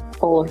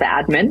all of the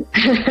admin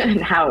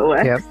and how it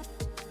works. Yep.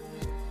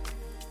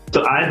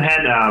 So I've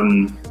had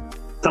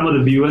some of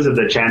the viewers of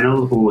the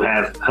channel who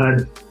have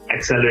heard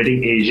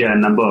Accelerating Asia a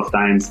number of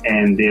times,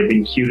 and they've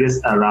been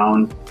curious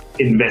around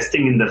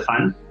investing in the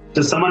fund.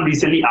 So someone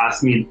recently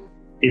asked me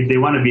if they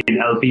want to be an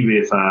LP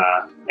with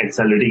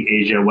Accelerating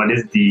Asia, what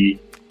is the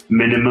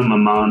minimum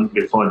amount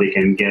before they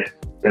can get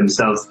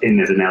themselves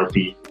in as an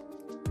LP?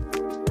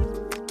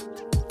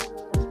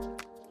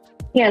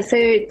 Yeah,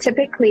 so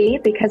typically,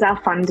 because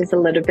our fund is a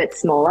little bit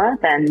smaller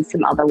than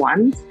some other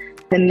ones,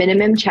 the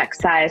minimum check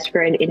size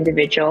for an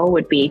individual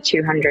would be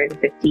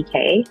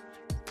 250K.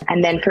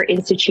 And then for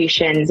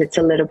institutions, it's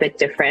a little bit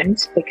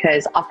different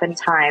because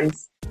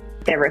oftentimes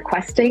they're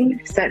requesting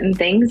certain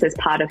things as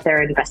part of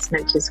their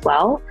investment as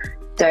well.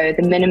 So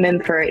the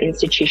minimum for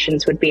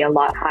institutions would be a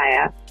lot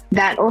higher.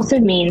 That also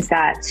means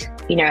that,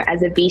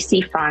 as a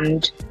VC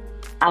fund,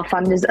 our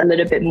fund is a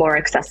little bit more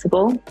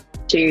accessible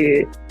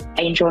to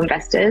angel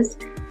investors.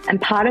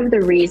 And part of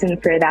the reason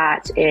for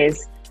that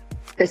is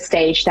the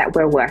stage that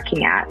we're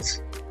working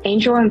at.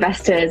 Angel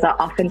investors are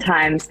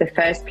oftentimes the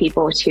first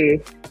people to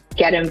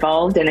get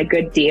involved in a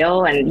good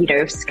deal and,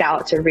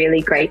 scout a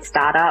really great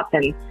startup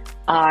and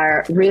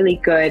are really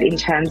good in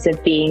terms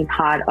of being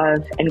part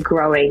of and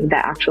growing the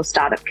actual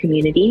startup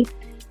community.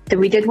 So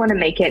we did want to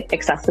make it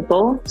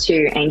accessible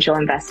to angel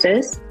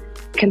investors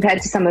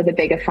compared to some of the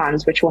bigger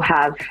funds, which will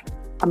have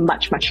a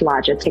much, much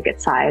larger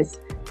ticket size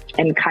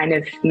and kind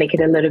of make it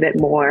a little bit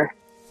more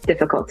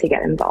difficult to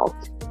get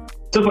involved.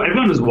 So for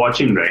everyone who's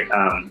watching, right,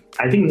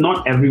 I think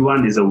not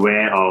everyone is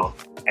aware of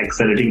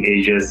Accelerating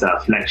Asia's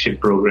flagship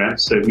program.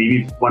 So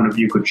maybe one of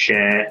you could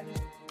share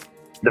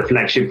the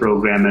flagship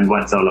program and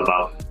what it's all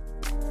about.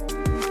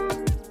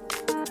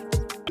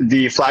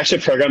 The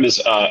flagship program is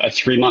a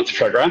 3-month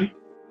program,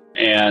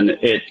 and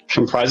it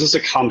comprises a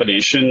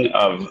combination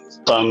of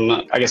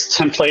some,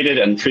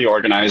 templated and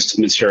pre-organized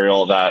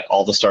material that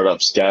all the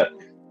startups get,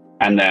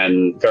 and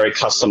then very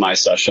customized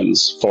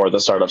sessions for the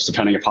startups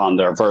depending upon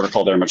their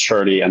vertical, their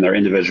maturity, and their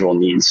individual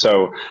needs.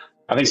 So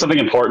I think something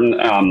important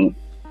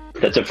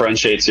that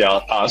differentiates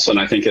us, and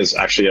I think is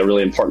actually a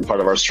really important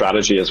part of our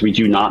strategy, is we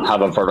do not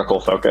have a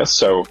vertical focus.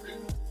 So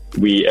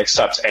we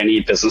accept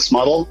any business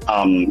model.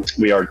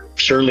 We are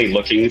purely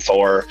looking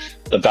for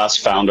the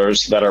best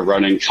founders that are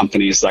running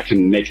companies that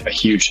can make a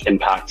huge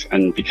impact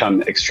and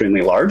become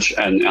extremely large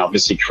and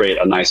obviously create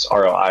a nice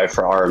ROI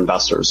for our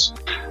investors.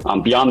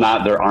 Beyond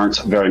that, there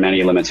aren't very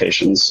many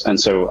limitations. And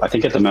so I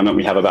think at the moment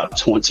we have about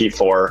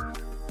 24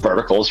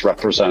 verticals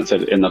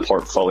represented in the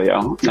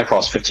portfolio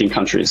across 15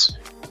 countries.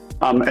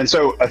 And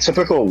so a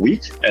typical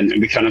week, and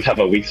we kind of have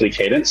a weekly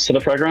cadence to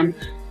the program,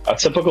 a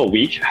typical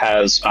week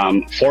has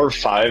 4 or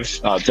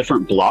 5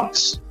 different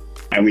blocks,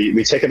 and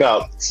we take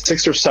about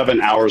 6 or 7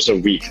 hours a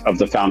week of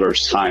the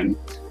founder's time.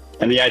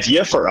 And the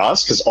idea for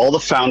us, because all the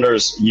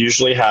founders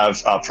usually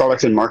have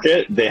product and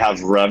market, they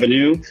have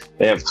revenue,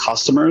 they have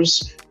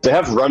customers, they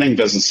have running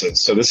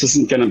businesses. So this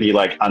isn't going to be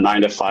like a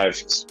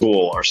 9-to-5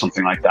 school or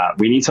something like that.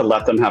 We need to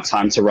let them have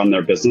time to run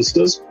their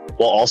businesses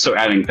while also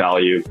adding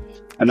value.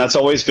 And that's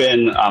always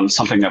been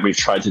something that we've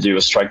tried to do,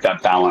 is strike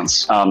that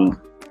balance.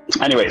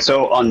 Anyway,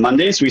 so on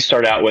Mondays, we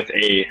start out with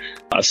a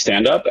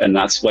stand-up, and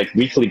that's like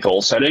weekly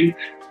goal setting,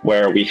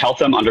 where we help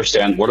them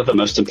understand what are the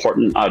most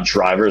important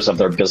drivers of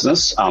their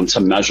business to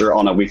measure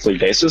on a weekly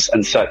basis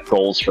and set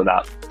goals for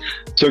that.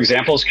 So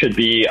examples could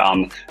be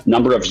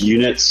number of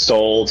units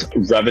sold,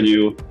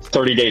 revenue,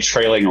 30-day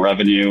trailing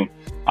revenue,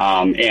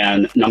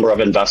 and number of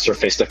investor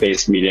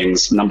face-to-face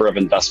meetings, number of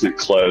investment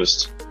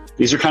closed.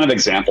 These are kind of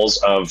examples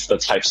of the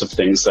types of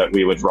things that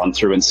we would run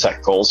through and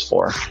set goals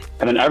for.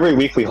 And then every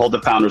week we hold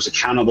the founders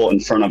accountable in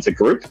front of the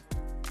group.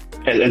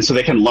 And so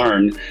they can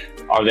learn,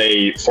 are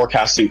they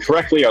forecasting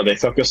correctly? Are they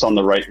focused on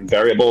the right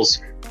variables?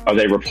 Are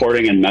they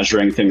reporting and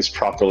measuring things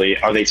properly?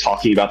 Are they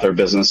talking about their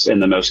business in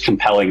the most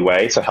compelling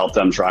way to help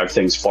them drive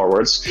things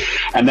forwards?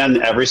 And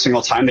then every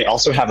single time they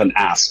also have an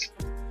ask.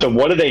 So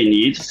what do they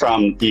need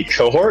from the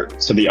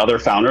cohort, so the other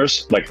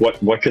founders, like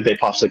what could they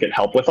possibly get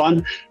help with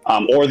on,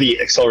 or the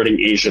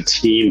Accelerating Asia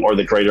team or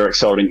the greater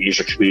Accelerating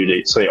Asia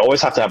community? So they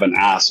always have to have an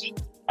ask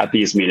at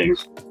these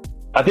meetings.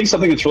 I think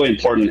something that's really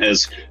important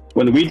is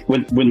when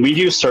we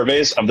do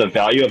surveys of the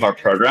value of our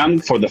program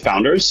for the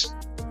founders,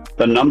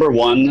 the number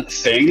one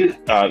thing,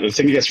 the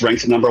thing that gets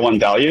ranked number one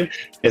value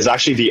is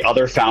actually the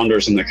other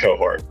founders in the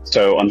cohort.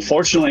 So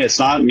unfortunately, it's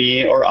not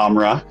me or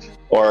Amra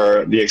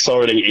or the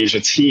Accelerating Asia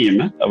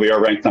team. We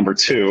are ranked number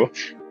 2.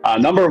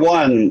 Number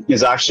 1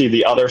 is actually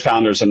the other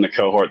founders in the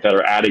cohort that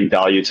are adding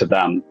value to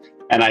them.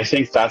 And I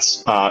think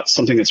that's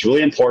something that's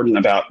really important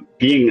about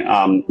being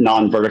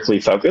non-vertically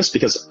focused,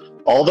 because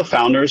all the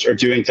founders are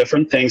doing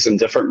different things in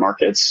different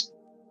markets,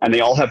 and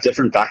they all have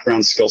different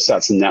background skill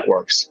sets and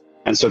networks.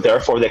 And so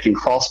therefore they can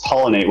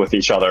cross-pollinate with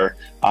each other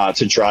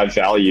to drive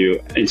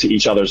value into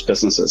each other's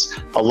businesses.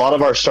 A lot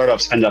of our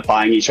startups end up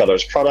buying each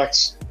other's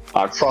products,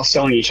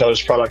 cross-selling each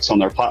other's products on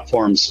their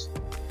platforms,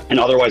 and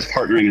otherwise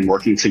partnering and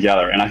working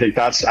together. And I think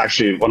that's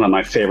actually one of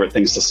my favorite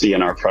things to see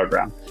in our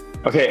program.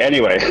 Okay,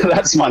 anyway,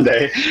 that's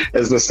Monday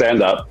is the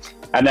stand-up.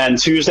 And then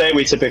Tuesday,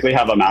 we typically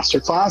have a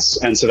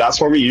masterclass. And so that's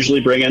where we usually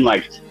bring in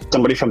like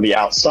somebody from the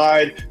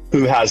outside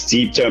who has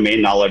deep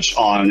domain knowledge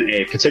on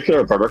a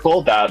particular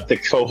vertical that the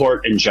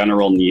cohort in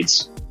general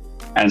needs.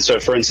 And so,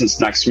 for instance,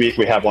 next week,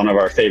 we have one of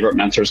our favorite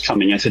mentors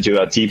coming in to do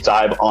a deep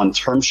dive on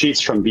term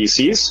sheets from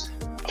VCs,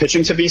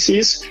 pitching to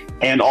VCs,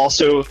 and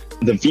also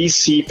the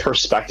VC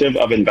perspective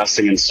of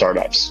investing in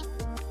startups.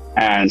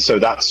 And so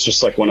that's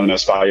just like one of the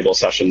most valuable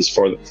sessions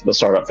for the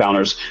startup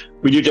founders.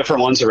 We do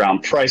different ones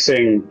around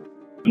pricing,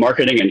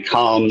 marketing, and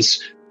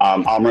comms.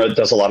 Amra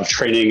does a lot of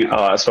training,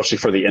 especially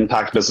for the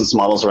impact business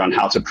models around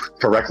how to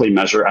correctly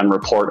measure and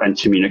report and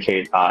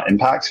communicate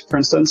impact, for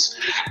instance,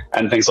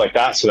 and things like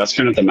that. So that's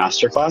kind of the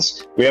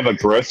masterclass. We have a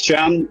growth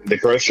jam. The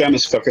growth jam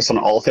is focused on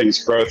all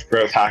things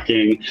growth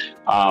hacking.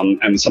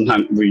 And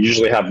sometimes we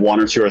usually have 1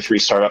 or 2 or 3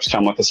 startups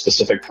come with a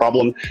specific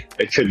problem.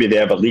 It could be they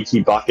have a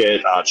leaky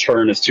bucket,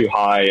 churn is too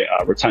high,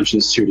 retention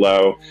is too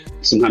low.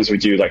 Sometimes we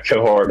do like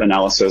cohort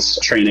analysis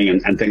training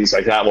and things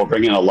like that. We'll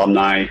bring in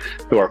alumni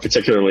who are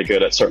particularly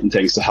good at certain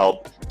things to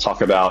help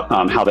talk about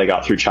how they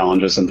got through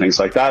challenges and things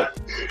like that.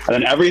 And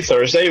then every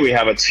Thursday, we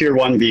have a tier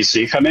 1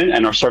 VC come in,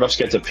 and our startups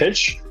get to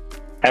pitch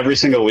every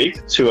single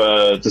week to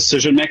a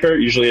decision maker,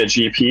 usually a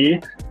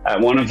GP at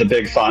one of the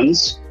big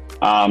funds.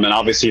 And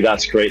obviously,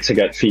 that's great to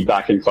get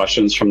feedback and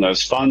questions from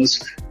those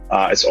funds.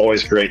 It's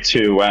always great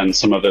too when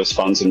some of those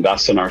funds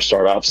invest in our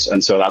startups.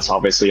 And so that's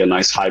obviously a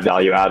nice high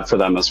value add for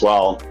them as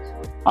well.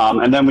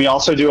 And then we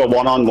also do a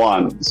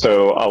one-on-one.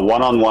 So a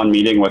one-on-one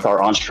meeting with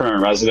our entrepreneur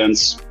in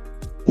residence.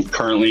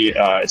 Currently,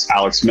 it's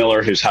Alex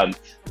Miller, who's had,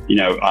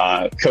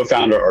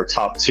 co-founder or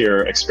top tier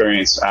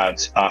experience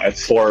at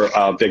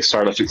 4 big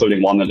startups,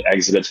 including one that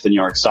exited to the New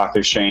York Stock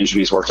Exchange. And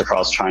he's worked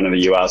across China,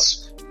 the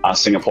US,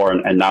 Singapore,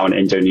 and now in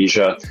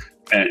Indonesia.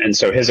 And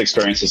so his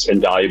experience is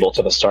invaluable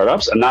to the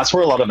startups. And that's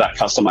where a lot of that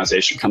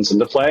customization comes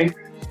into play,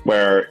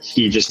 where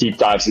he just deep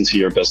dives into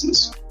your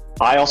business.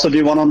 I also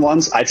do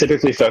one-on-ones. I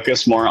typically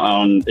focus more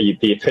on the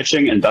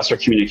pitching, investor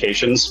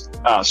communications,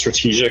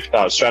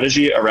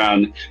 strategy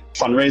around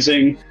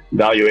fundraising,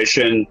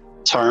 valuation,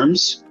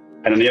 terms.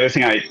 And then the other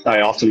thing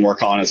I often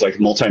work on is like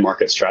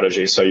multi-market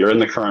strategy. So you're in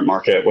the current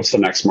market, what's the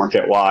next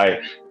market,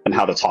 why, and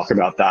how to talk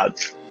about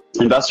that.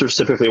 Investors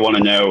typically want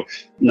to know,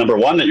 number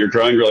one, that you're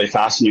growing really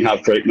fast and you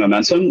have great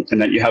momentum, and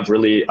that you have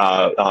really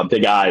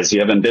big eyes. You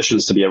have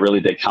ambitions to be a really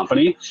big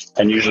company.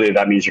 And usually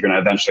that means you're going to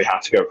eventually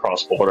have to go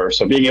cross border.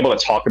 So being able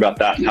to talk about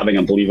that and having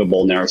a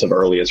believable narrative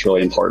early is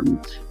really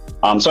important.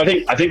 So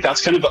I think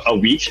that's kind of a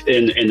week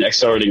in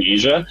Accelerating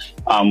Asia.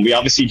 We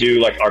obviously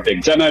do like our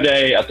big demo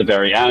day at the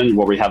very end,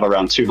 where we have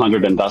around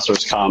 200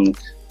 investors come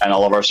and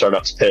all of our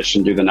startups pitch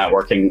and do the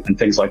networking and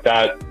things like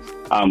that.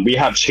 We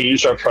have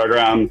changed our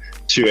program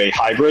to a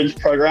hybrid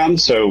program.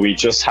 So we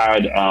just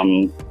had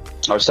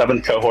our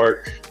 7th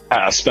cohort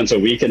spent a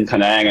week in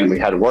Penang, and we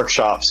had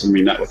workshops and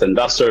we met with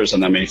investors,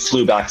 and then we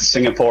flew back to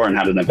Singapore and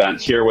had an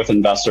event here with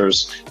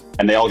investors,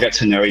 and they all get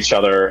to know each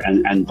other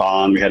and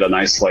bond. We had a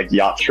nice like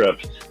yacht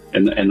trip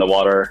in the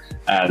water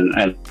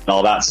and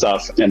all that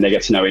stuff, and they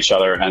get to know each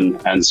other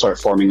and start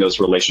forming those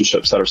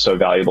relationships that are so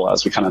valuable,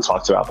 as we kind of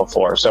talked about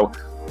before. So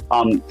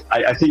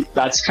I think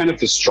that's kind of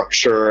the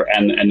structure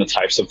and the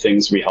types of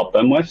things we help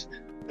them with.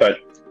 But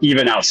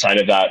even outside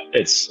of that,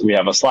 we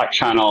have a Slack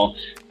channel,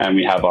 and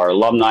we have our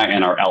alumni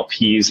and our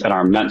LPs and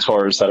our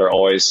mentors that are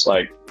always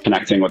like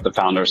connecting with the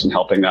founders and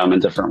helping them in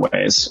different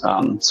ways.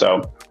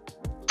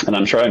 And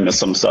I'm sure I missed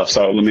some stuff.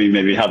 So let me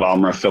maybe have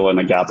Amra fill in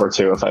a gap or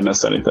two if I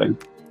missed anything.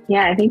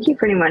 Yeah, I think you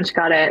pretty much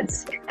got it.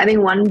 I think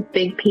one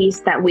big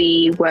piece that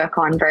we work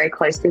on very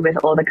closely with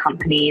all the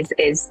companies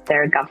is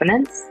their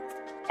governance.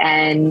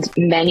 And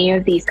many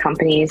of these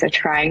companies are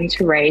trying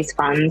to raise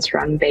funds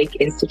from big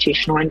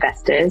institutional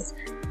investors,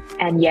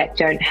 and yet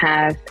don't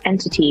have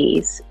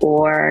entities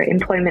or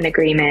employment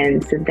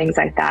agreements and things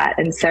like that.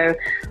 And so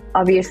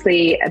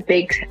obviously a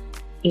big,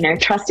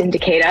 trust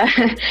indicator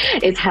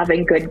is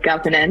having good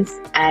governance.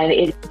 And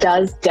it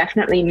does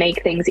definitely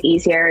make things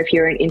easier if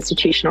you're an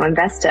institutional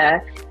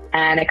investor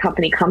and a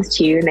company comes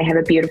to you and they have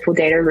a beautiful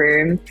data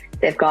room.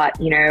 They've got,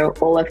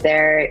 all of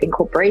their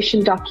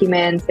incorporation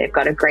documents. They've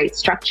got a great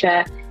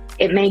structure.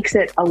 It makes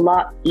it a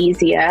lot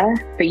easier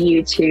for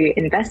you to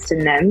invest in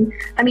them.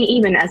 I mean,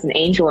 even as an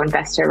angel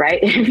investor, right?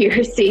 If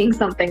you're seeing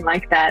something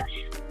like that,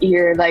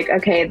 you're like,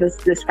 okay,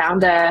 this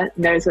founder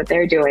knows what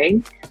they're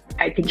doing.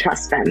 I can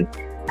trust them.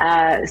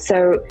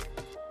 So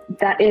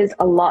that is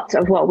a lot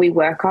of what we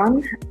work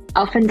on.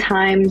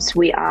 Oftentimes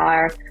we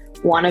are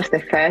one of the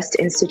first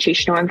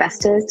institutional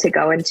investors to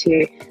go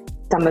into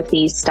some of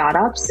these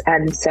startups.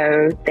 And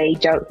so they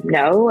don't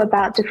know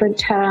about different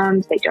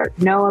terms. They don't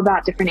know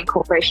about different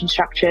incorporation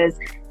structures.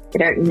 They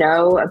don't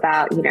know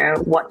about,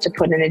 what to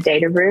put in a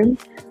data room.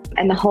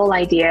 And the whole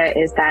idea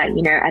is that,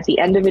 at the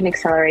end of an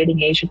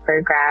Accelerating Asia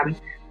program,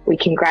 we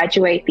can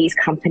graduate these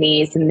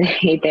companies and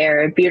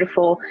they're a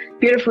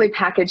beautifully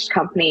packaged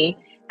company.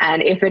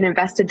 And if an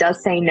investor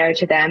does say no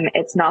to them,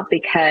 it's not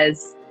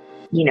because,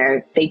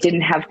 they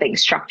didn't have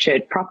things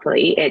structured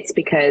properly. It's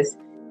because,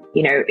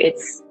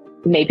 it's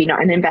maybe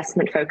not an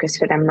investment focus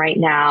for them right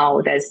now.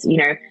 There's,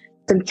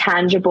 some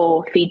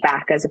tangible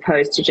feedback as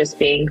opposed to just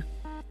being,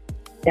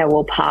 yeah,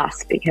 we'll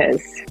pass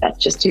because that's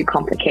just too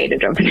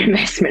complicated of an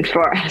investment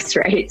for us,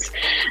 right?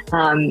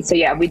 So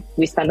yeah,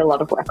 we spend a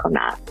lot of work on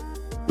that.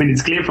 I mean,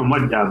 it's clear from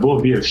what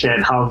both of you have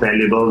shared how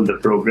valuable the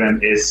program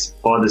is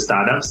for the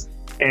startups.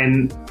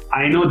 And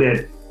I know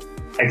that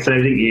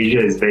Accelerating Asia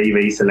is very,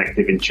 very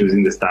selective in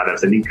choosing the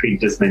startups. I think Craig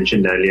just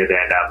mentioned earlier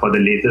that for the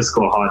latest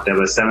cohort, there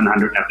were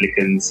 700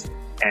 applicants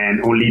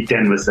and only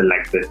 10 were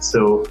selected.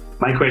 So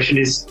my question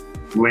is,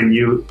 when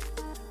you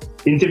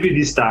interview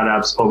these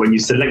startups or when you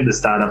select the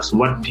startups,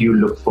 what do you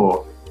look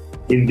for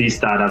in these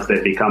startups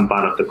that become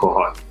part of the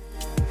cohort?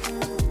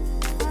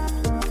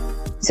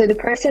 So the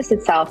process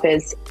itself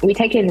is we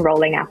take in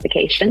rolling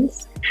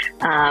applications.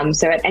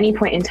 So at any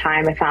point in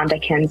time, a founder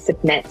can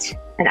submit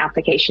an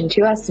application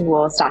to us and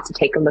we'll start to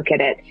take a look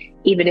at it,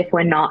 even if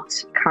we're not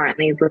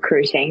currently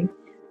recruiting.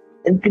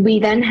 We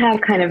then have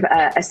kind of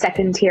a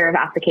second tier of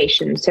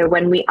applications. So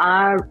when we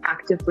are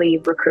actively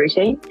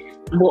recruiting,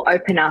 we'll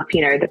open up,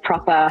 the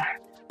proper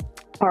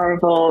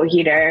horrible,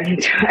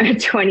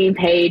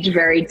 20-page,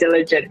 very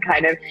diligent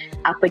kind of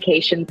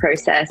application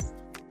process.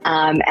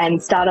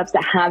 And startups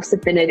that have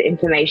submitted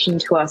information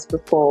to us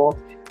before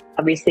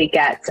obviously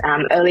get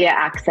earlier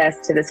access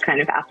to this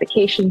kind of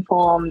application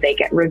form. They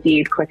get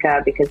reviewed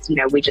quicker because,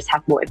 we just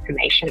have more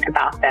information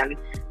about them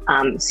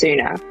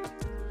sooner.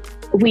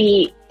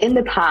 We, in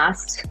the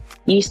past,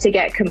 used to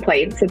get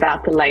complaints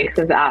about the length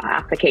of our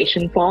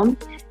application form.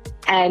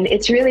 And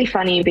it's really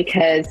funny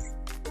because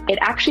it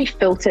actually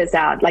filters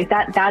out, like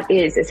that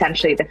is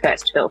essentially the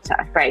first filter,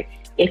 right?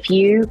 If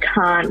you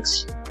can't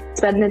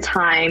spend the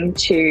time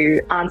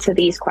to answer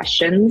these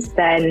questions,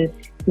 then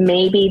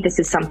maybe this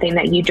is something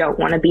that you don't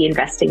want to be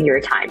investing your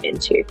time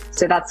into.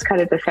 So that's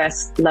kind of the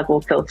first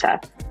level filter.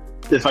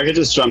 If I could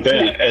just jump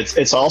in,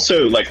 it's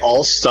also like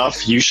all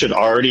stuff you should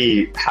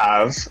already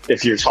have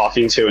if you're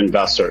talking to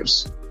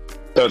investors.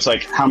 So it's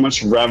like, how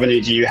much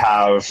revenue do you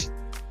have?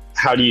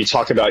 How do you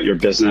talk about your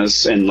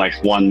business in like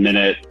 1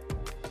 minute?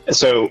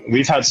 So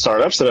we've had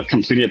startups that have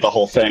completed the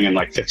whole thing in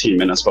like 15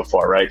 minutes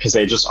before, right? Because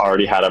they just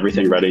already had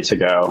everything ready to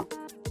go.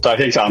 So I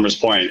think to Amra's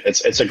point,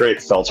 it's a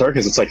great filter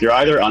because it's like you're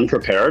either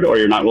unprepared or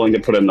you're not willing to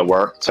put in the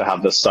work to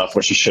have this stuff,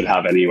 which you should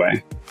have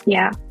anyway.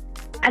 Yeah.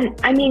 And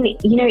I mean,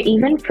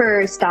 even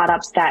for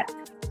startups that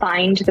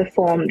find the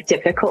form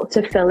difficult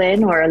to fill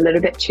in or a little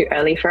bit too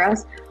early for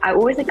us, I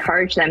always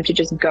encourage them to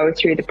just go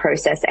through the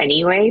process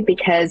anyway,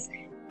 because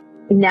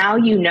now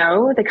you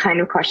know the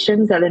kind of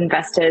questions that an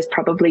investor is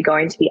probably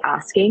going to be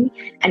asking.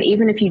 And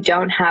even if you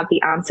don't have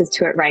the answers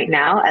to it right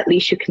now, at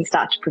least you can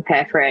start to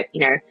prepare for it,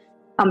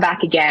 come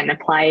back again,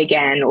 apply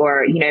again,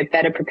 or,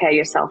 better prepare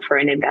yourself for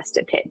an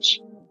investor pitch.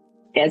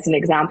 As an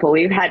example,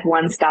 we've had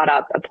one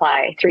startup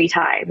apply 3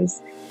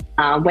 times,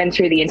 went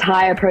through the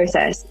entire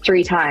process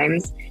 3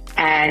 times,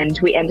 and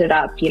we ended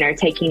up,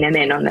 taking them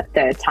in on the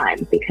 3rd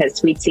time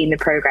because we'd seen the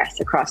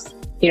progress across,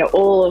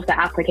 all of the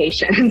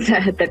applications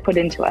that put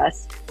into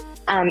us.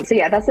 So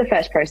yeah, that's the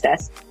first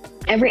process.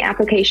 Every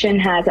application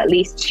has at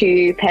least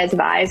 2 pairs of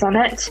eyes on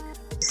it.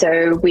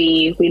 So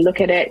we look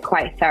at it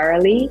quite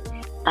thoroughly.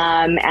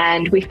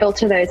 And we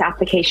filter those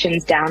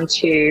applications down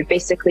to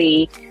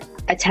basically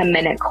a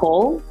 10-minute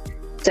call.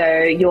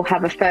 So you'll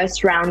have a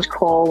first round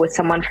call with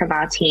someone from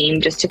our team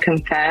just to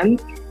confirm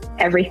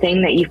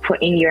everything that you've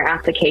put in your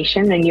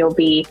application, and you'll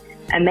be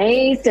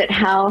amazed at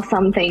how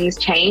some things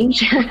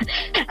change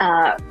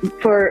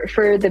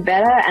for the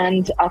better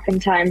and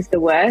oftentimes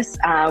the worse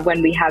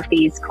when we have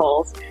these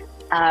calls.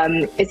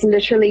 It's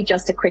literally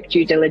just a quick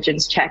due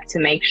diligence check to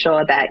make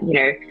sure that,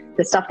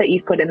 the stuff that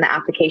you've put in the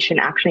application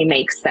actually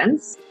makes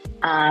sense,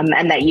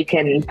 and that you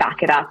can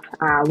back it up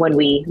when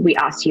we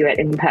ask you it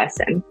in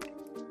person.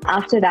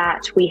 After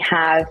that, we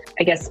have,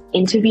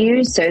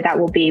 interviews. So that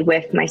will be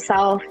with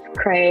myself,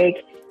 Craig,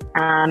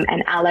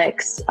 and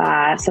Alex,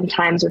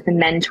 sometimes with a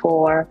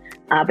mentor,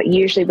 but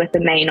usually with the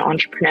main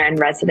entrepreneur in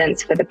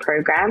residence for the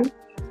program.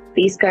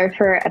 These go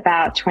for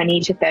about 20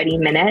 to 30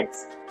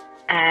 minutes.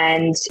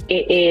 And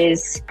it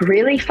is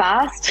really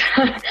fast.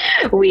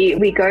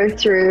 We go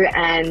through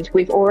and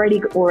we've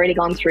already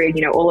gone through,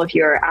 all of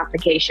your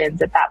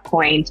applications at that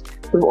point.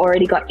 We've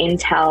already got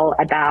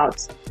intel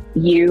about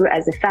you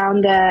as a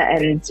founder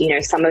and,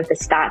 some of the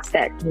stats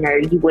that,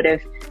 you would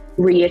have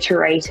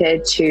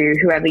reiterated to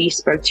whoever you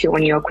spoke to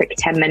on your quick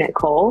 10-minute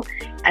call.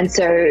 And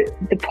so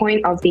the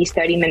point of these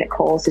 30-minute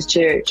calls is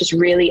to just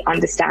really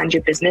understand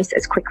your business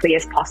as quickly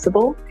as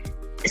possible.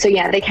 So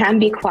yeah, they can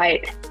be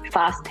quite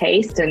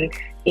fast-paced, and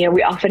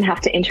we often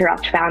have to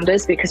interrupt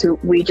founders because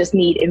we just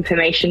need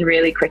information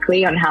really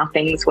quickly on how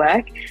things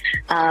work.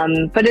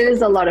 But it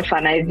is a lot of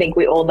fun. I think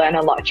we all learn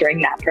a lot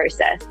during that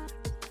process.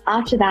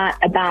 After that,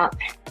 about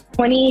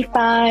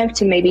 25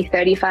 to maybe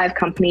 35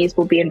 companies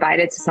will be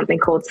invited to something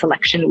called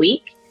Selection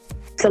Week.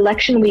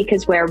 Selection Week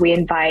is where we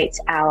invite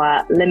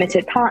our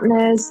limited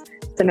partners,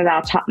 some of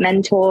our top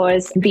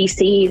mentors,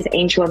 VCs,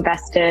 angel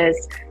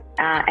investors,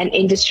 and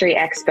industry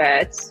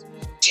experts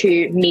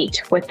to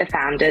meet with the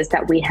founders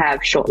that we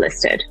have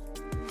shortlisted.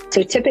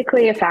 So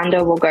typically a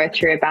founder will go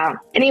through about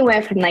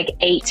anywhere from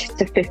 8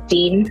 to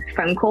 15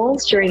 phone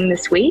calls during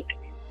this week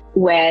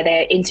where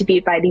they're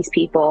interviewed by these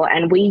people.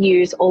 And we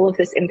use all of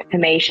this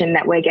information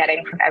that we're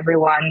getting from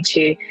everyone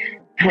to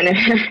kind of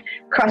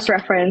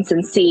cross-reference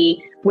and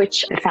see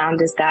which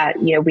founders that,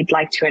 we'd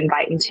like to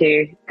invite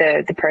into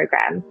the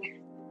program.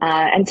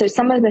 And so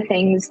some of the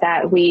things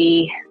that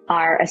we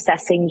are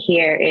assessing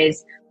here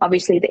is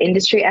obviously the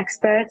industry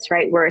experts,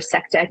 right? We're a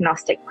sector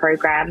agnostic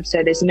program,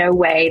 so there's no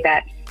way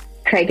that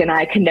Craig and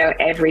I can know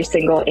every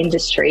single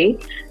industry,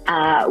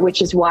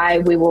 which is why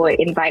we will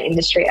invite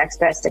industry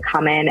experts to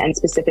come in and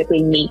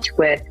specifically meet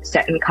with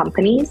certain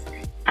companies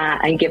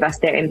and give us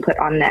their input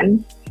on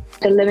them.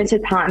 The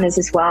limited partners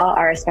as well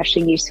are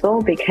especially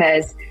useful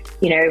because,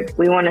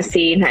 we want to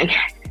see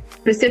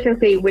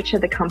specifically which are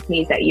the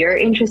companies that you're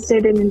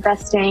interested in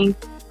investing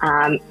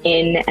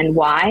in and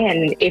why.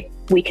 And if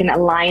we can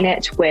align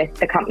it with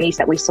the companies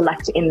that we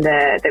select in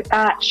the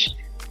batch,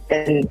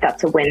 then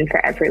that's a win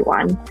for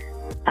everyone.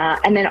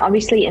 And then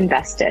obviously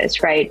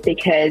investors, right?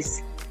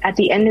 Because at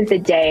the end of the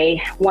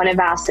day, one of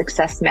our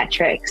success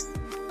metrics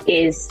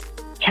is,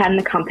 can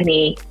the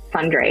company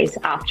fundraise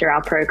after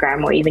our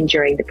program or even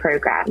during the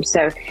program?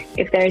 So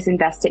if there is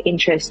investor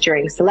interest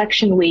during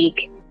selection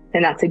week,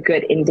 then that's a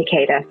good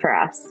indicator for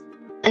us.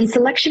 And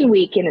selection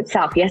week in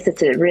itself, yes,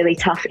 it's a really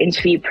tough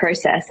interview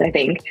process, I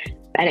think,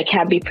 and it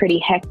can be pretty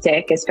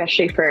hectic,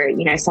 especially for,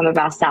 some of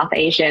our South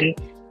Asian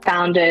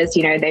founders.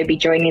 They'd be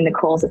joining the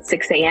calls at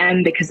 6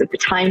 a.m. because of the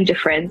time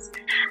difference.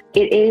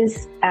 It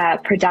is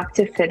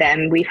productive for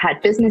them. We've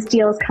had business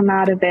deals come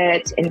out of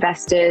it,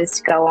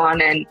 investors go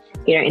on and,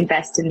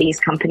 invest in these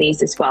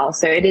companies as well.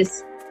 So it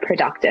is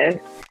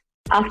productive.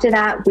 After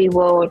that, we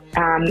will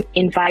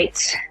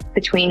invite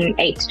between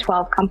 8 to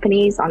 12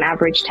 companies, on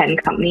average 10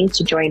 companies,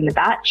 to join the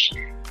batch.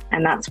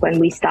 And that's when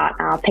we start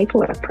our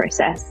paperwork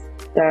process.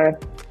 So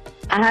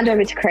I'll hand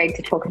over to Craig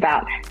to talk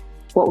about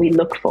what we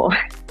look for.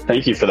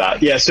 Thank you for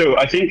that. Yeah, so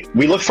I think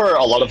we look for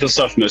a lot of the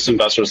stuff most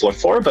investors look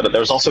for, but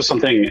there's also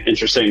something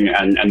interesting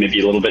and maybe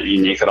a little bit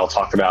unique that I'll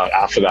talk about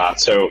after that.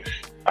 So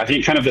I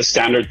think kind of the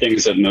standard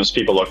things that most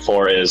people look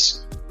for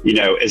is,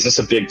 is this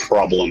a big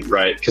problem,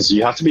 right? Because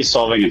you have to be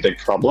solving a big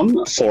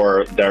problem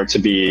for there to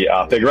be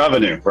big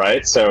revenue,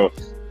 right? So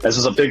this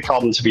is a big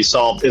problem to be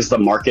solved. Is the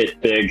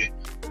market big?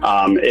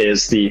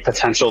 Is the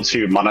potential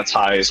to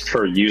monetize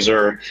per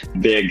user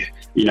big?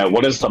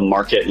 What does the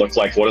market look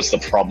like? What does the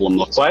problem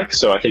look like?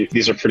 So I think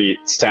these are pretty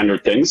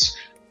standard things.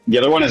 The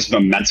other one is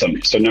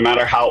momentum. So no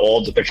matter how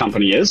old the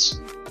company is,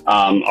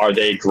 are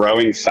they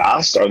growing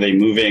fast? Are they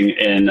moving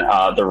in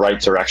the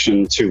right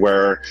direction to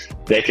where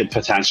they could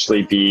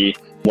potentially be?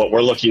 What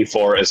we're looking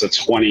for is a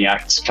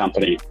 20x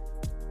company.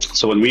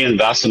 So when we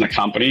invest in a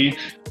company,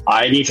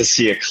 I need to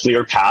see a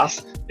clear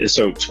path.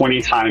 So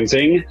 20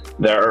 timesing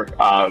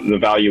the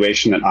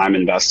valuation that I'm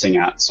investing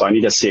at. So I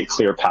need to see a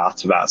clear path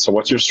to that. So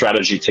what's your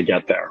strategy to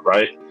get there,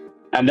 right?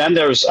 And then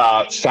there's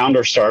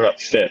founder startup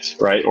fit,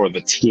 right? Or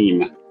the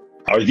team.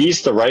 Are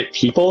these the right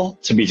people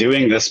to be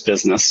doing this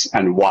business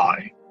and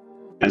why?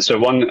 And so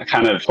one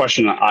kind of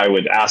question I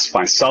would ask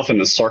myself in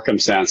this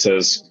circumstance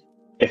is,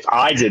 if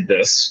I did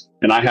this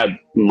and I had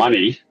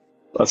money,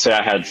 let's say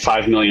I had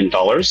 $5 million,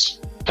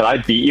 could I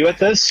beat you at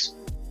this?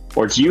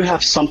 Or do you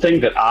have something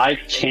that I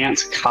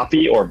can't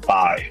copy or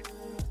buy?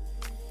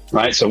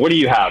 Right? So what do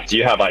you have? Do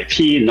you have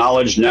IP,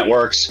 knowledge,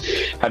 networks?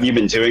 Have you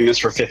been doing this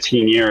for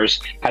 15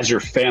 years? Has your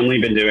family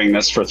been doing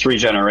this for 3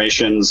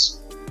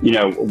 generations?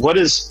 What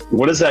is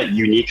that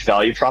unique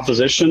value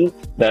proposition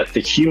that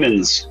the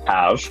humans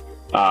have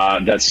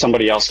that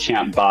somebody else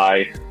can't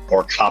buy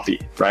or copy,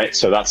 right?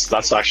 So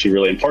that's actually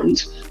really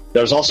important.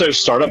 There's also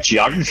startup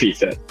geography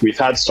fit. We've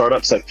had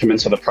startups that come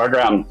into the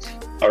program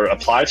or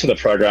apply to the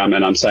program,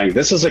 and I'm saying,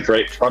 this is a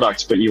great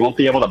product, but you won't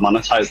be able to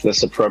monetize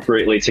this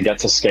appropriately to get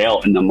to scale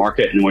in the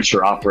market in which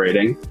you're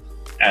operating.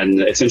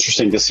 And it's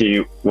interesting to see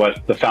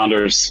what the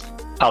founders,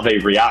 how they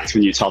react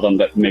when you tell them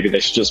that maybe they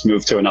should just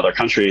move to another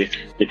country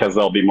because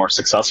they'll be more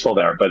successful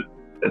there. But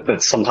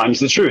that's sometimes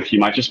the truth. You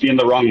might just be in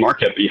the wrong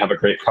market, but you have a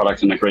great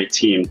product and a great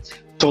team.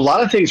 So a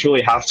lot of things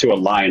really have to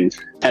align.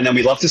 And then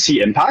we love to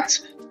see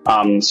impact.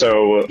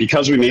 So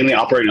because we mainly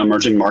operate in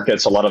emerging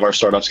markets, a lot of our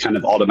startups kind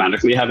of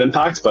automatically have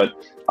impact, but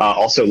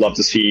also love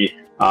to see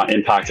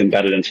impact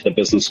embedded into the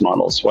business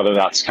models, whether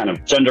that's kind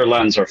of gender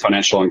lens or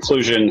financial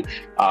inclusion,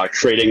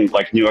 creating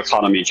like new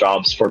economy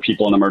jobs for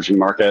people in emerging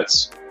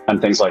markets and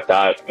things like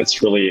that.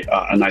 It's really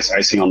a nice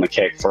icing on the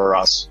cake for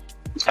us.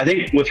 I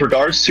think with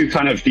regards to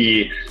kind of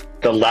the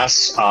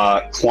less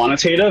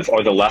quantitative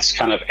or the less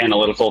kind of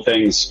analytical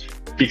things,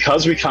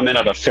 because we come in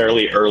at a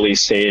fairly early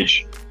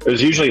stage,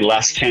 there's usually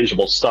less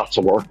tangible stuff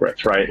to work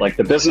with, right? Like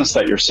the business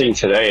that you're seeing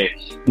today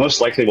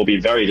most likely will be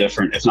very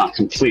different, if not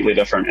completely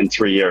different, in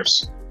 3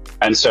 years.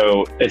 And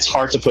so it's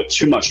hard to put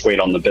too much weight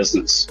on the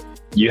business.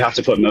 You have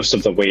to put most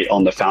of the weight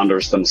on the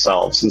founders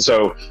themselves. And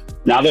so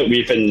now that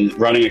we've been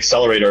running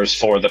accelerators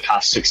for the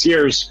past 6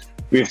 years,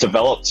 we've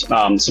developed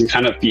some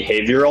kind of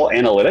behavioral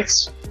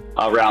analytics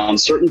around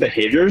certain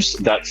behaviors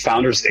that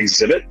founders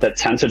exhibit that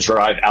tend to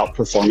drive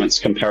outperformance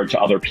compared to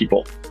other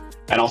people.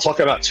 And I'll talk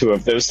about 2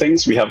 of those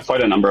things. We have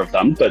quite a number of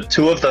them, but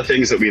 2 of the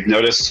things that we've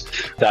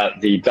noticed that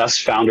the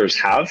best founders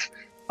have,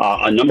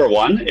 number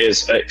 1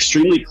 is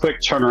extremely quick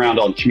turnaround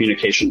on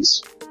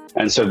communications.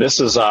 And so this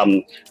is,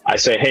 I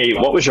say, hey,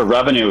 what was your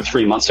revenue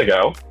 3 months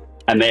ago?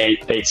 And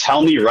they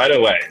tell me right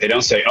away. They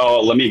don't say,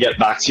 oh, let me get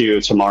back to you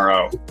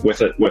tomorrow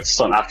with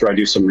some after I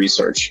do some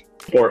research.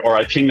 Or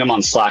I ping them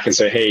on Slack and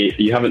say, hey,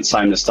 you haven't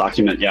signed this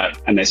document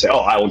yet. And they say, oh,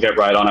 I will get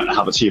right on it and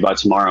have it to you by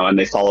tomorrow. And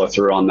they follow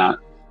through on that.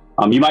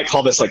 You might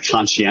call this like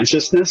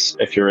conscientiousness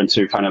if you're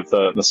into kind of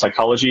the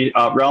psychology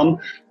realm,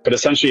 but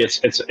essentially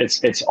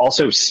it's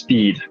also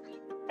speed.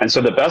 And so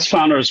the best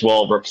founders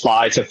will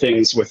reply to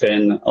things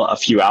within a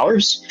few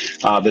hours.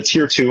 The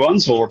tier 2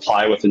 ones will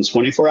reply within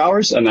 24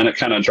 hours, and then it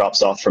kind of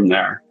drops off from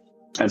there.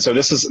 And so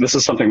this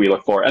is something we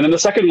look for. And then the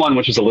second one,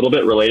 which is a little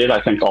bit related, I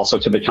think, also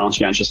to the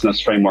conscientiousness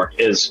framework,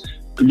 is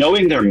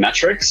knowing their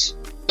metrics.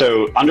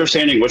 So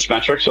understanding which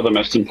metrics are the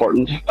most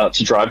important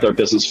to drive their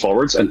business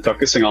forwards and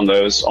focusing on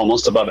those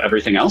almost above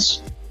everything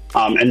else.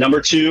 And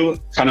number 2,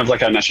 kind of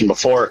like I mentioned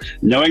before,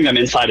 knowing them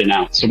inside and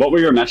out. So what were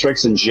your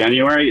metrics in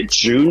January,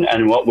 June,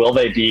 and what will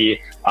they be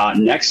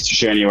next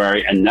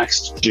January and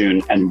next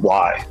June, and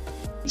why?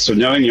 So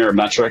knowing your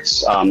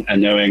metrics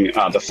and knowing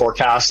the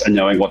forecast and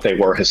knowing what they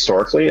were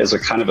historically is a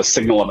kind of a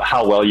signal of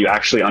how well you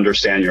actually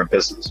understand your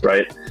business,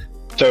 right?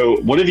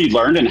 So what have you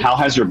learned and how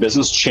has your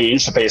business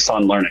changed based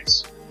on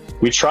learnings?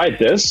 We tried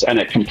this and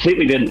it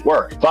completely didn't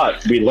work,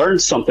 but we learned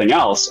something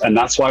else. And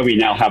that's why we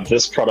now have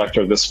this product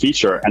or this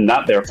feature. And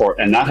that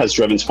has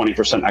driven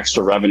 20%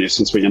 extra revenue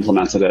since we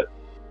implemented it.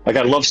 Like,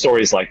 I love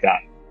stories like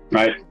that,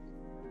 right?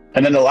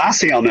 And then the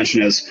last thing I'll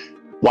mention is,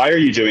 why are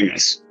you doing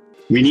this?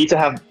 We need to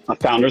have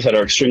founders that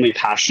are extremely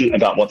passionate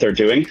about what they're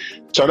doing.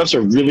 Startups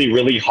are really,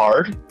 really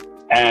hard.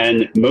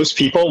 And most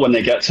people, when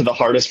they get to the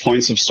hardest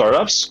points of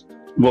startups,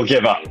 will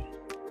give up.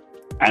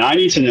 And I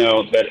need to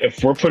know that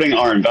if we're putting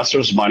our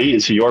investors' money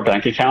into your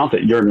bank account,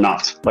 that you're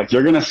not. Like,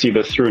 you're going to see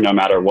this through no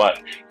matter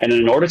what. And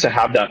in order to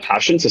have that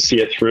passion to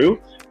see it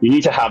through, you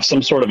need to have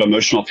some sort of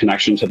emotional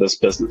connection to this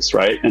business,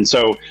 right? And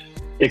so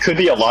it could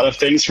be a lot of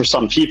things for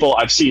some people.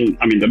 I've seen,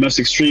 the most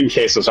extreme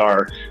cases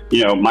are,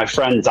 my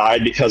friend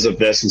died because of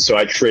this, and so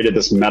I created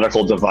this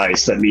medical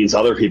device that means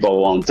other people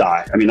won't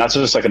die. That's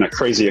just like a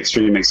crazy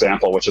extreme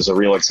example, which is a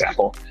real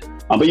example.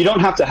 But you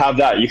don't have to have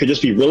that. You could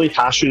just be really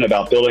passionate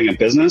about building a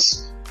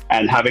business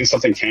and having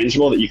something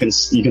tangible that you can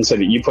say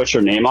that you put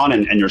your name on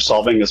and you're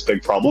solving this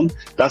big problem.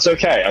 That's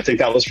okay. I think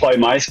that was probably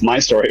my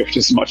story, which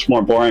is much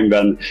more boring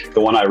than the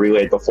one I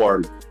relayed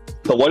before.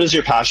 But what is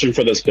your passion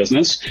for this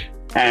business?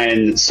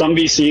 And some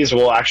VCs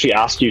will actually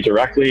ask you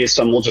directly.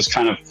 Some will just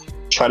kind of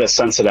try to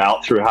sense it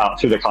out through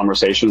the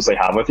conversations they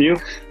have with you.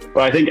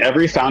 But I think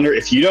every founder,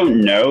 if you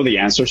don't know the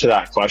answer to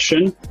that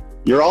question,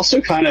 you're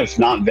also kind of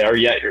not there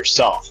yet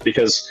yourself,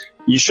 because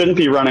you shouldn't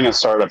be running a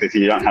startup if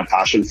you don't have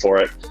passion for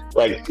it.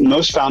 Like,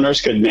 most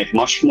founders could make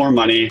much more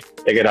money.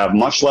 They could have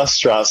much less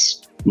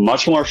stress,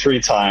 much more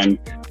free time,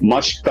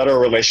 much better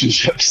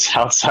relationships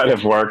outside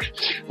of work.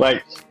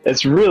 Like,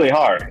 it's really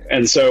hard.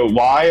 And so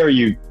why are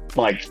you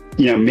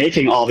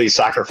making all these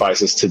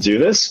sacrifices to do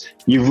this?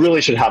 You really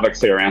should have a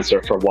clear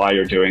answer for why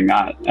you're doing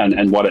that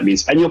and what it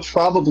means. And you'll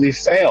probably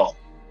fail.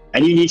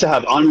 And you need to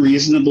have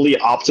unreasonably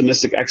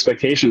optimistic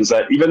expectations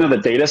that even though the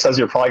data says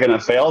you're probably going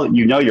to fail,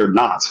 you're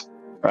not.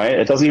 Right?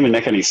 It doesn't even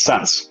make any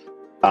sense.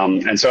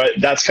 And so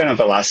that's kind of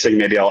the last thing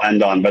maybe I'll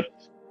end on. But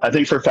I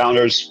think for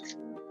founders,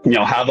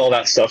 have all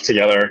that stuff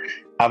together,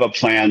 have a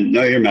plan,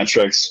 know your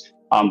metrics,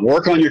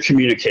 work on your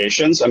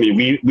communications.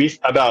 We've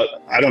about,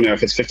 I don't know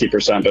if it's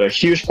 50%, but a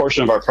huge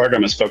portion of our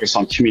program is focused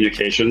on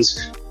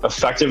communications,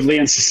 effectively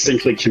and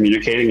succinctly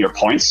communicating your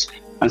points.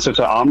 And so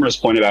to Amra's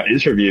point about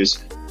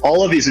interviews,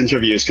 all of these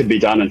interviews could be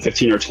done in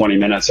 15 or 20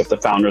 minutes if the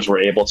founders were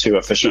able to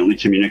efficiently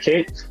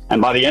communicate.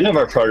 And by the end of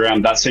our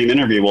program, that same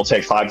interview will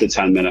take 5 to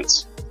 10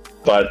 minutes.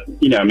 But,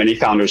 many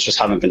founders just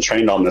haven't been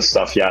trained on this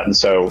stuff yet. And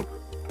so,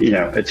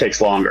 it takes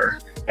longer.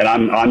 And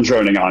I'm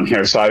droning on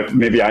here, so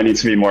maybe I need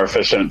to be more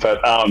efficient. But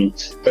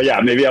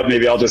yeah, maybe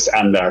I'll just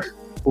end there.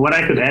 What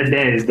I could add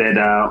there is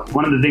that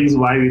one of the things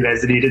why we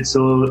resonated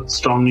so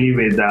strongly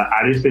with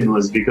Arifin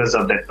was because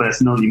of that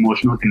personal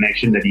emotional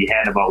connection that he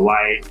had about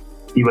why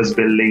he was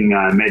building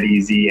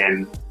MedEasy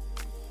and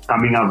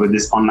coming up with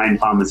this online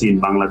pharmacy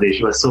in Bangladesh.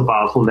 It was so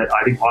powerful that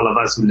I think all of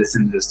us who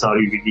listened to the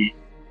story really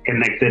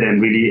connected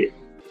and really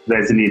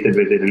resonated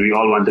with it, and we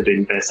all wanted to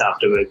invest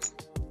afterwards.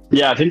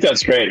 Yeah, I think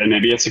that's great. And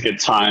maybe it's a good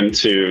time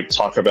to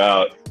talk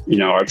about,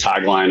 our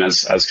tagline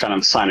as kind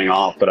of signing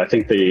off. But I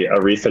think the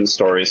Arifin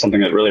story is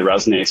something that really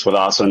resonates with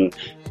us. And,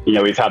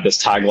 we've had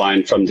this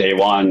tagline from day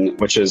one,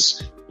 which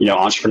is,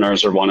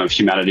 entrepreneurs are one of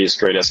humanity's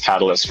greatest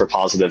catalysts for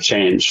positive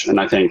change. And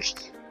I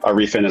think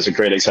Arifin is a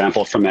great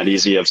example from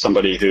MedEasy of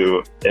somebody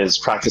who is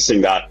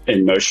practicing that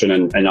in motion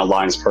and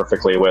aligns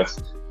perfectly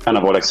with kind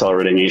of what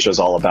Accelerating Asia is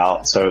all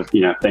about. So,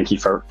 thank you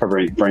for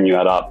bringing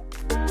that up.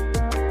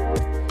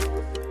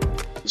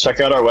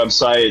 Check out our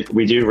website.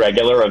 We do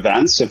regular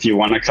events. If you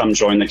want to come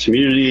join the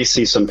community,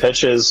 see some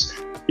pitches,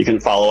 you can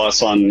follow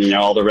us on,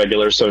 all the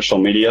regular social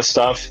media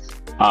stuff.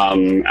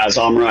 As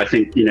Amra, I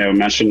think,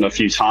 mentioned a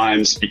few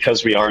times,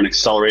 because we are an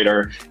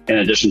accelerator, in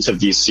addition to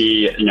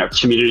VC,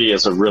 community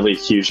is a really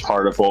huge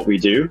part of what we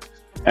do.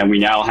 And we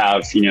now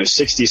have,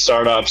 60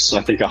 startups,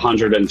 I think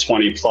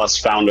 120 plus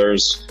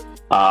founders.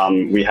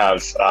 We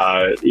have,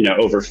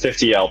 over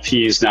 50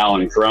 LPs now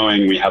and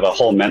growing. We have a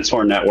whole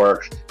mentor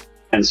network.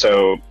 And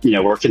so,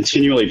 we're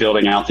continually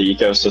building out the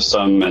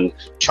ecosystem and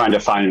trying to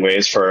find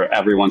ways for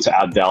everyone to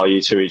add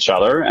value to each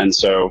other. And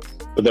so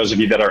for those of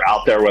you that are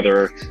out there,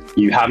 whether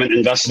you haven't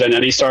invested in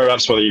any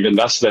startups, whether you've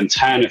invested in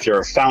 10, if you're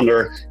a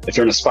founder, if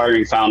you're an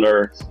aspiring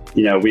founder,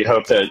 we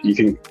hope that you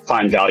can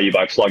find value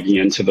by plugging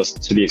into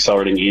the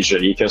Accelerating Asia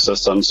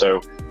ecosystem.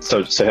 So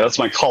that's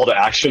my call to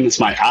action.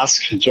 It's my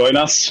ask. Join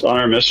us on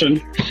our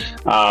mission.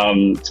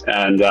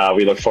 And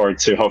we look forward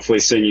to hopefully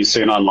seeing you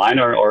soon online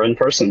or in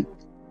person.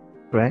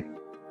 Great.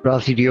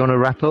 Razi, do you want to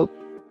wrap up?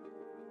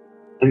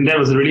 I think that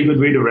was a really good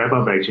way to wrap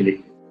up,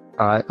 actually.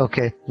 All right.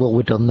 Okay. Well,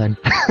 we're done then.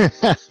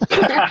 I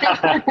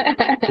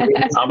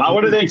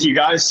want to thank you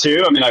guys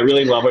too. I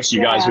really love what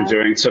you guys are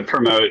doing to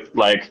promote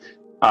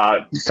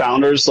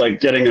founders,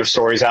 getting their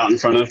stories out in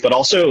front of, but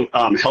also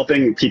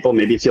helping people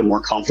maybe feel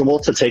more comfortable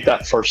to take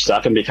that first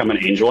step and become an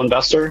angel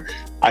investor.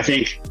 I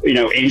think,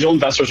 angel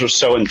investors are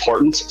so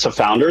important to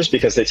founders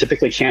because they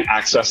typically can't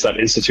access that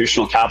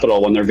institutional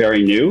capital when they're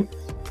very new.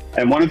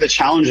 And one of the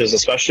challenges,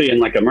 especially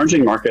in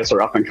emerging markets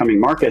or up and coming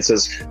markets,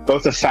 is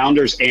both the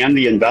founders and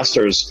the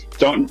investors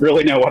don't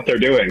really know what they're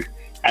doing.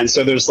 And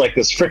so there's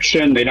this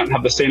friction, they don't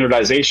have the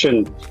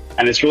standardization.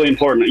 And it's really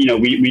important,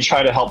 we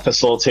try to help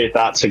facilitate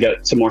that to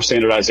get to more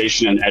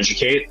standardization and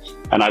educate.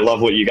 And I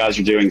love what you guys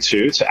are doing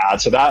too, to add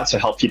to that, to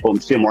help people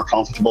feel more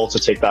comfortable to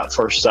take that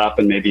first step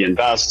and maybe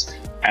invest.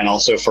 And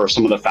also for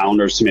some of the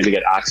founders to maybe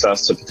get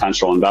access to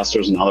potential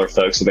investors and other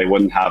folks that they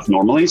wouldn't have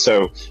normally.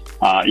 So,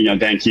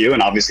 thank you.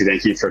 And obviously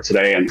thank you for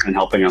today and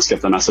helping us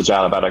get the message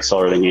out about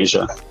Accelerating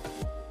Asia.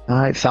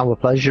 It's our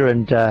pleasure.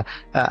 And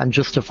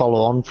just to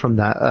follow on from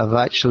that, I've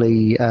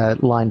actually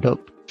lined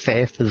up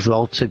Faith as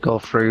well to go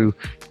through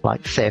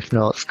safe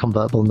notes,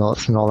 convertible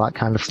notes and all that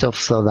kind of stuff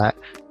so that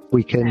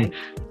we can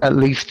at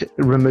least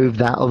remove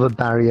that other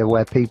barrier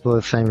where people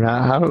are saying,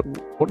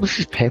 what does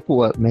this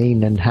paperwork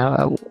mean and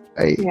how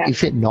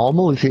is it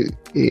normal? Is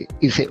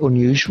it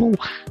unusual?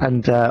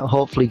 And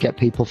hopefully get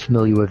people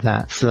familiar with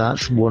that. So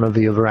that's one of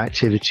the other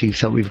activities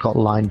that we've got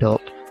lined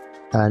up.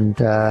 And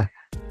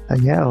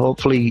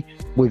hopefully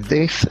with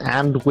this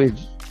and with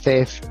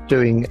Faith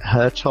doing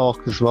her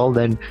talk as well,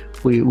 then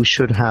we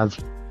should have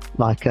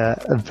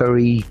a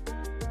very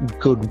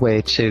good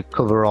way to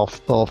cover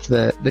off both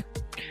the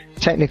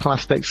technical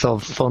aspects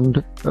of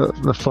fund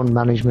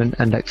management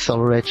and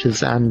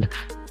accelerators and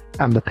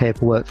the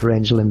paperwork for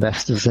angel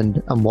investors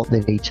and what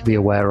they need to be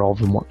aware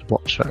of and what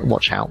to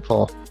watch out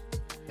for.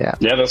 Yeah,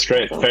 that's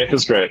great. Faith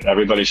is great.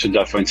 Everybody should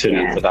definitely tune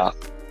in for that.